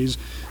injuries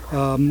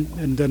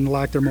and then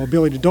lack their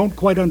mobility don't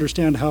quite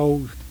understand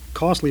how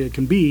costly it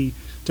can be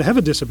to have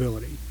a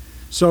disability.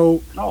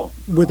 So,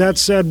 with that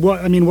said,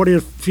 what are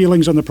your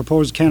feelings on the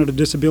proposed Canada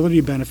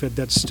disability benefit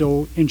that's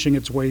still inching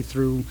its way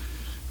through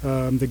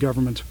the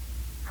government?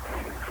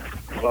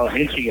 Well,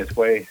 inching its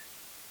way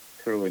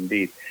through,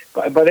 indeed,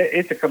 but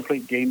it's a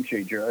complete game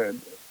changer.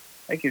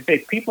 Like you say,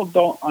 people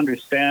don't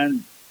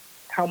understand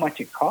how much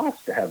it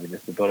costs to have a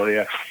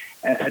disability.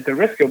 At the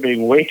risk of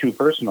being way too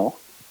personal,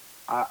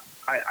 I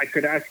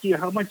could ask you,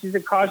 how much does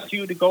it cost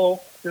you to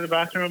go to the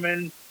bathroom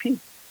and pee?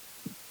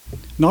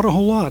 Not a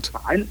whole lot.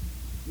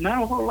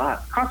 Not a whole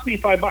lot. It costs me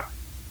 $5.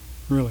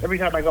 Really? Every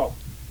time I go.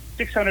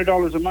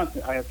 $600 a month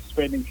I have to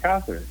spend in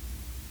catheters.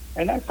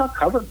 And that's not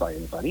covered by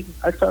anybody.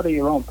 That's out of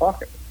your own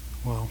pocket.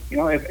 Wow.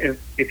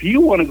 If you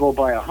want to go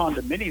buy a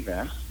Honda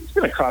minivan, it's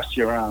going to cost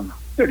you around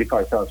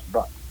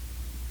 $35,000.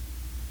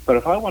 But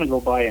if I want to go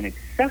buy an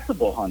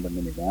accessible Honda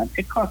minivan,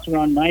 it costs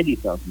around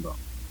 $90,000.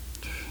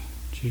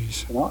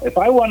 Jeez. If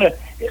I want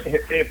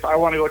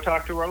to go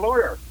talk to a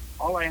lawyer,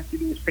 all I have to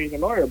do is pay the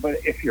lawyer.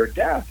 But if you're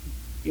deaf,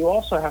 you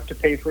also have to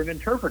pay for an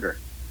interpreter.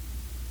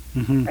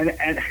 Mm-hmm.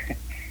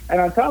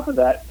 And on top of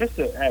that, just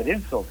to add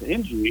insult to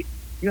injury,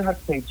 you have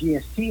to pay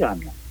GST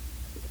on that.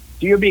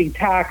 So you're being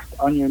taxed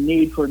on your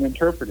need for an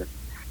interpreter.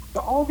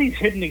 So all these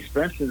hidden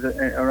expenses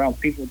around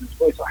people with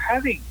disabilities. So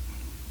having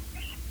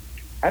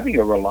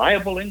a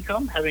reliable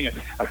income, having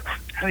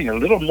a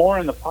little more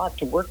in the pot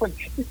to work with,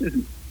 this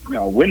isn't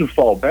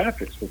windfall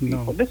benefits for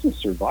people. No. This is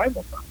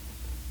survival.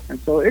 And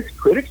so it's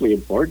critically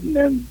important.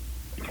 And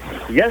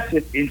yes,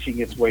 it's inching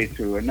its way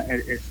through, and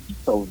it's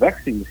so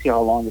vexing to see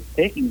how long it's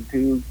taking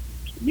to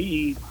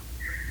me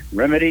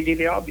remedy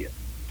the obvious.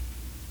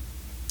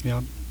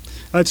 Yeah,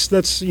 that's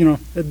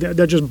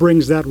that just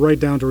brings that right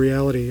down to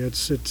reality.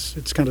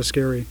 It's kind of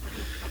scary.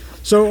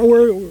 So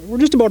we're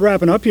just about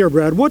wrapping up here,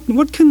 Brad.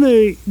 What can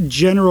the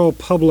general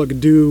public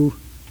do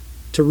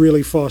to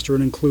really foster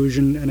an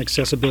inclusion and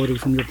accessibility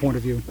from your point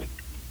of view?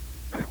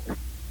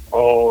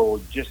 Oh,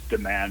 just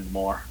demand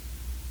more.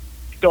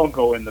 Don't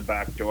go in the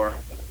back door.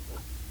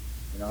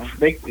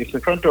 If the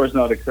front door is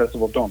not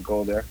accessible, don't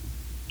go there.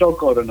 Don't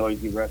go to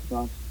noisy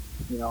restaurants.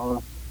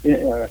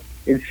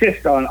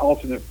 Insist on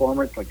alternate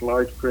formats like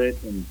large print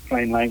and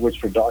plain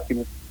language for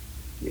documents.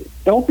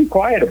 Don't be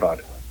quiet about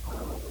it.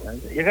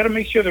 You got to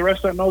make sure the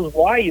restaurant knows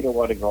why you don't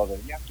want to go there.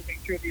 You have to make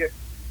sure the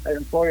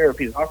employer, if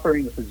he's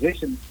offering the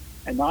position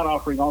and not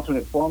offering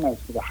alternate formats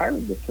for the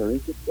hiring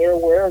materials, that they're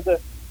aware of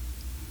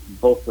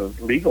both the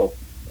legal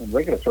and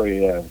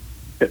regulatory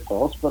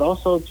pitfalls, but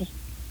also just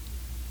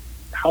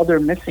how they're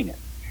missing it.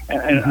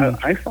 And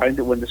mm-hmm. I find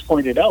that when it's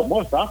pointed out,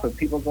 most often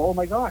people go, "Oh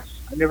my gosh,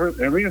 I never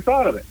even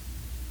thought of it."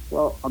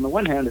 Well, on the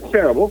one hand, it's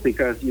terrible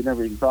because you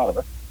never even thought of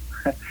it.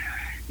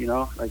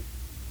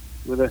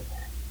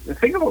 The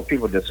thing about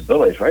people with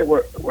disabilities, right?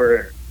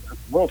 We're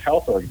World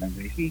Health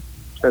Organization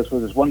says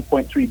there's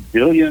 1.3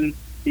 billion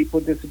people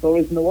with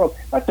disabilities in the world.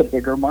 That's a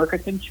bigger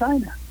market than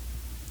China.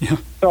 Yeah.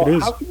 So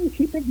how can you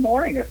keep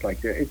ignoring us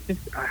like that?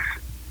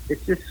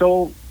 It's just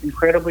so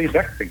incredibly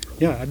vexing.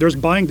 Yeah, there's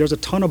a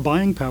ton of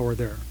buying power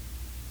there,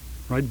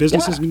 right?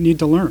 Businesses need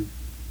to learn.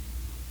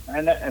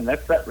 And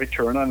that's that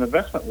return on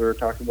investment we were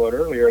talking about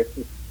earlier. It's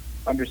just,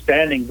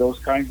 understanding those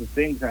kinds of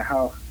things and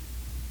how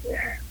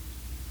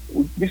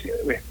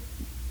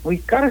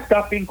we've got to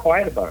stop being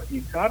quiet about it.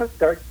 You've got to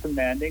start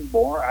demanding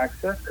more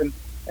access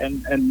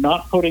and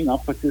not putting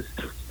up with this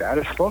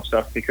status quo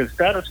stuff, because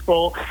status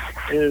quo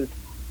is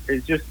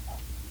just,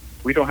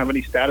 we don't have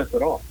any status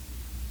at all.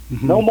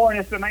 Mm-hmm. No more, and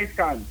it's a nice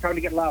guy. It's time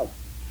to get loud.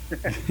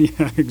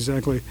 Yeah,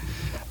 exactly.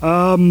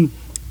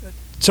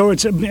 So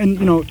it's,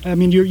 and I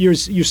mean,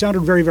 you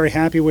sounded very, very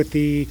happy with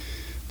the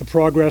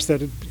progress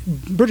that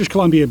British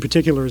Columbia in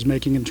particular is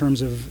making in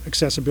terms of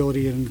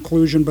accessibility and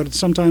inclusion, but it's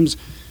sometimes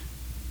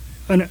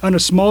on a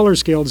smaller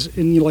scale,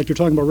 like you're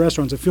talking about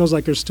restaurants, it feels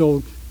like there's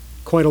still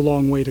quite a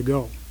long way to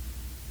go.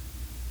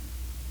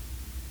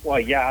 Well,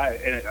 yeah,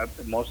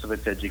 and most of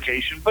it's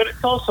education, but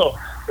it's also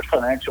the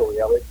financial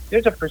reality.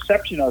 There's a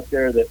perception out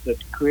there that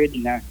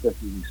creating access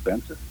is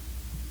expensive,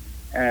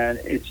 and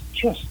it's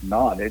just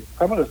not.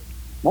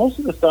 Most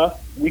of the stuff,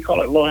 we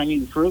call it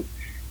low-hanging fruit.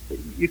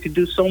 You can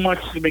do so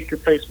much to make your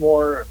place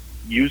more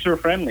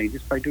user-friendly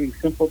just by doing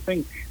simple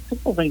things.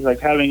 Simple things like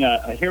having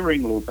a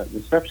hearing loop at the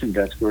reception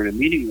desk or in a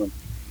meeting room.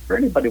 For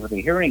anybody with a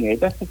hearing aid,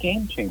 that's a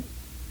game changer.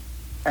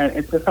 And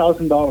it's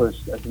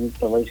 $1,000 as an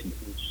installation.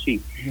 It's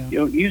cheap.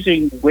 Yeah.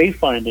 Using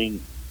wayfinding,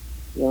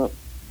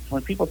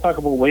 when people talk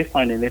about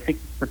wayfinding, they think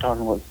we're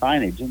talking about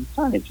signage, and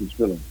signage is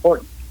really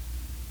important.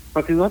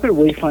 But there's other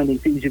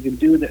wayfinding things you can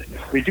do that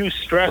reduce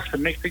stress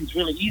and make things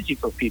really easy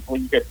for people.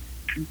 You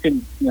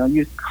can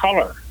use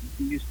color, you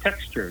can use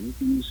texture, you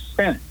can use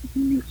scent, you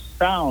can use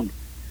sound,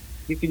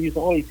 you can use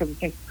all these different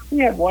things. We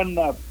had one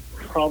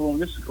problem.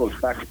 This goes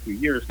back a few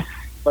years,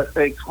 but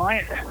the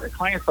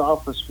client's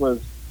office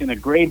was in a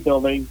gray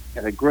building,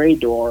 had a gray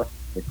door,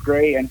 a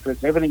gray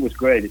entrance. Everything was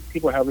gray.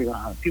 People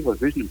with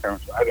vision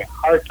impairments were having a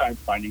hard time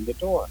finding the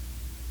door.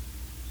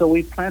 So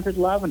we planted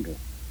lavender,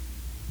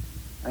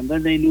 and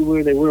then they knew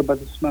where they were by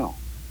the smell.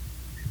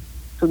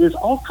 So there's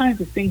all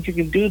kinds of things you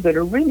can do that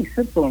are really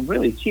simple and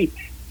really cheap.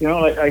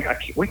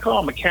 Like we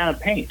call them a can of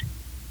paint.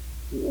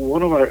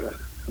 One of our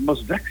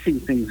most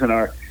vexing things in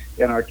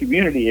our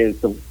community is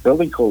the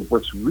building code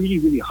works really,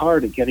 really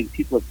hard at getting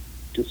people with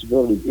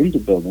disabilities into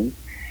buildings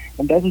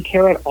and doesn't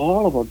care at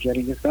all about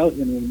getting us out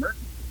in an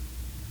emergency.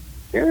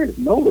 There is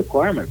no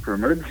requirement for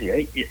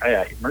emergency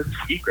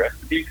egress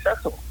to be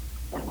accessible.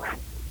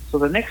 So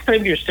the next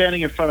time you're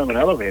standing in front of an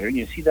elevator and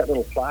you see that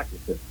little plaque that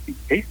says, in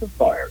case of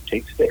fire,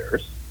 take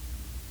stairs,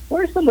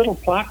 where's the little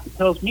plaque that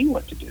tells me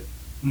what to do?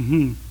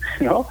 Mm-hmm.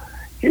 In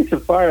case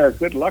of fire,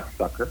 good luck,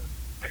 sucker.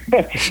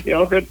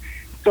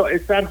 So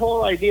it's that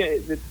whole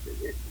idea.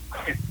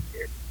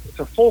 It's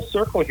a full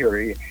circle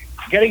here.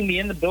 Getting me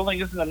in the building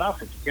isn't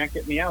enough if you can't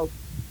get me out.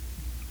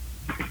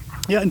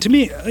 Yeah, and to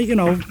me,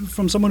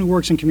 from someone who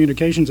works in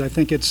communications, I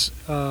think it's,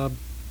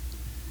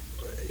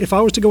 if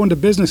I was to go into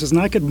businesses and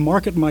I could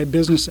market my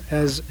business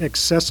as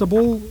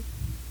accessible,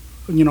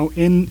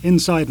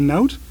 inside and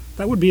out,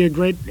 that would be a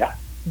great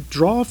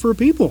draw for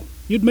people.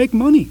 You'd make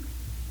money.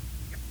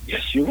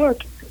 Yes, you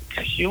would.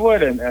 Yes, you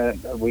would.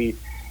 And we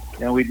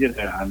did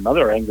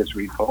another Angus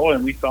Reid poll,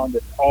 and we found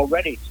that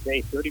already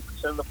today,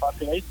 30% of the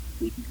population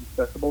is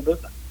accessible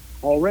business.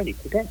 Already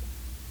today.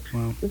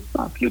 Wow. It's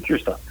not future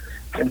stuff.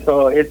 And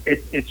so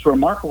it's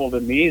remarkable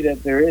to me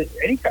that there is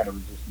any kind of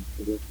resistance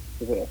to this.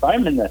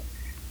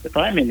 If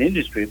I'm in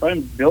industry, if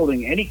I'm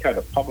building any kind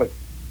of public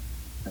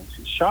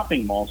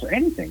shopping malls or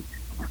anything,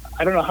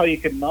 I don't know how you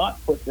could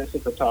not put this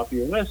at the top of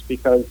your list,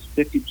 because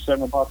 50% of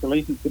the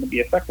population is going to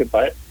be affected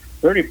by it.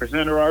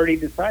 30% are already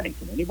deciding.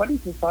 Can anybody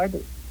decide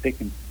that they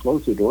can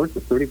close the doors to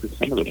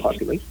 30% of the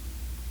population?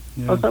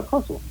 Yeah. How's that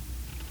possible?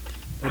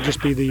 That'd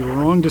just be the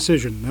wrong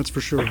decision, that's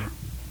for sure.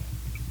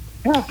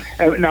 Yeah.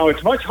 Now,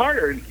 it's much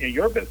harder in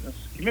your business.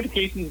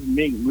 Communications and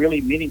being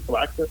really meaningful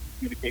access to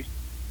communication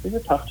is a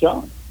tough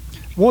job.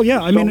 Well,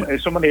 yeah,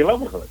 there's so many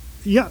levels of it.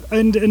 Yeah,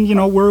 and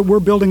we're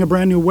building a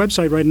brand new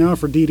website right now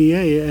for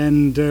DDA,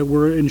 and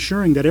we're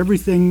ensuring that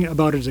everything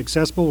about it is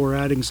accessible. We're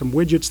adding some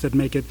widgets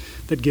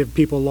that give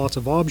people lots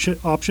of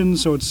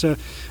options. So it's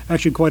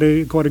actually quite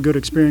a good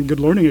experience, good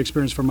learning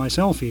experience for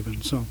myself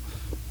even. So.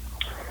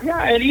 Yeah,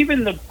 and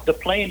even the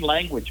plain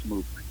language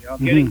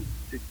movement.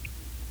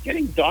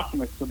 Getting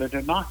documents so that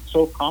they're not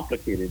so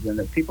complicated and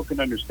that people can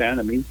understand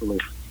them easily.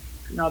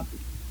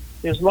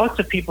 There's lots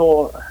of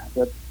people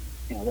that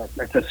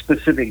that's a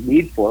specific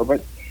need for,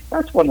 but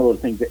that's one of those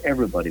things that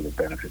everybody would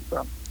benefit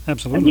from.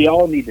 Absolutely. And we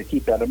all need to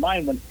keep that in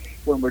mind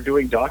when we're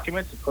doing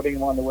documents and putting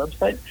them on the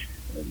website.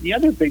 The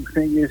other big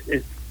thing is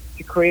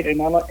to create an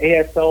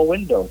ASL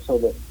window so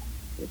that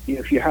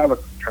if you have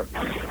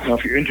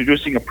if you're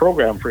introducing a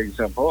program, for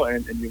example,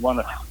 and you want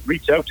to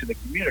reach out to the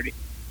community,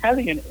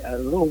 having a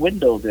little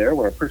window there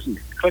where a person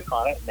can click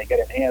on it and they get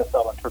an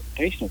ASL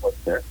interpretation of what's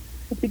there,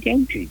 it's a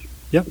game changer.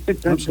 Yep,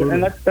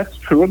 absolutely. And that's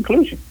true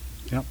inclusion.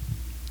 Yep.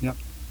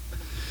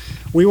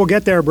 We will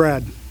get there,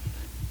 Brad.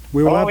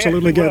 We will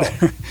absolutely get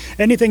there.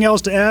 Anything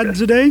else to add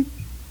today?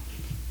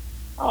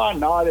 Oh,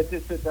 no. I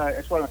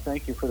just want to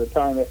thank you for the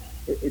time.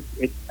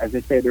 It, as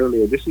I said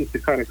earlier, this is the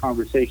kind of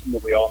conversation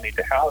that we all need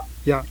to have.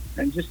 Yeah.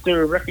 And just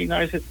to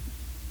recognize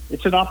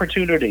it's an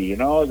opportunity,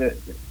 that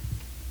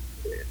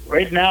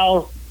right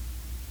now,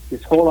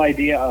 this whole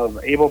idea of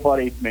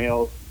able-bodied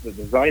males, the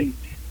design,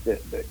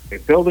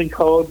 the building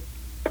code,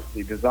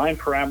 the design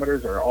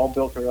parameters are all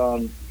built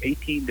around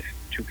 18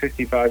 to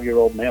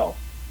 55-year-old males.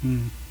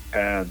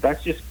 And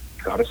that's just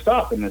got to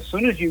stop. And as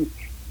soon as you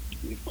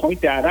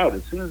point that out,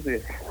 as soon as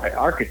the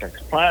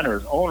architects,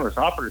 planners, owners,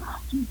 operators,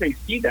 as soon as they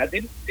see that,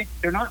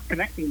 they're not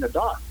connecting the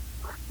dots.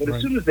 But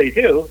as soon as they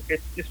do,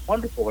 it's just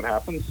wonderful what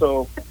happens.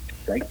 So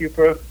thank you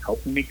for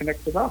helping me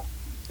connect the dots.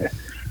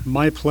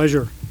 My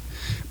pleasure.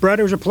 Brad,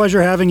 it was a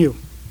pleasure having you.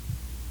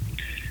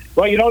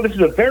 Well, this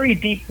is a very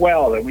deep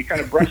well, and we kind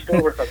of brushed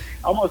over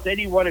almost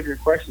any one of your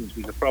questions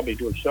we could probably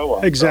do a show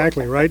on.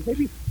 Exactly, so right?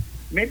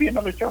 Maybe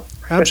another show.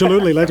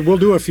 Absolutely. We'll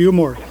do a few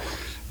more.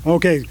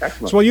 Okay.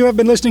 Excellent. So you have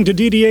been listening to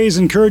DDA's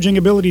Encouraging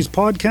Abilities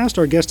podcast.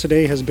 Our guest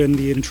today has been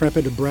the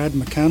intrepid Brad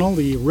McCannell,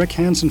 the Rick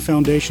Hansen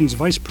Foundation's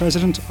Vice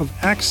President of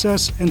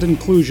Access and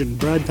Inclusion.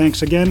 Brad,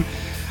 thanks again.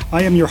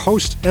 I am your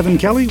host, Evan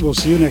Kelly. We'll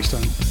see you next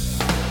time.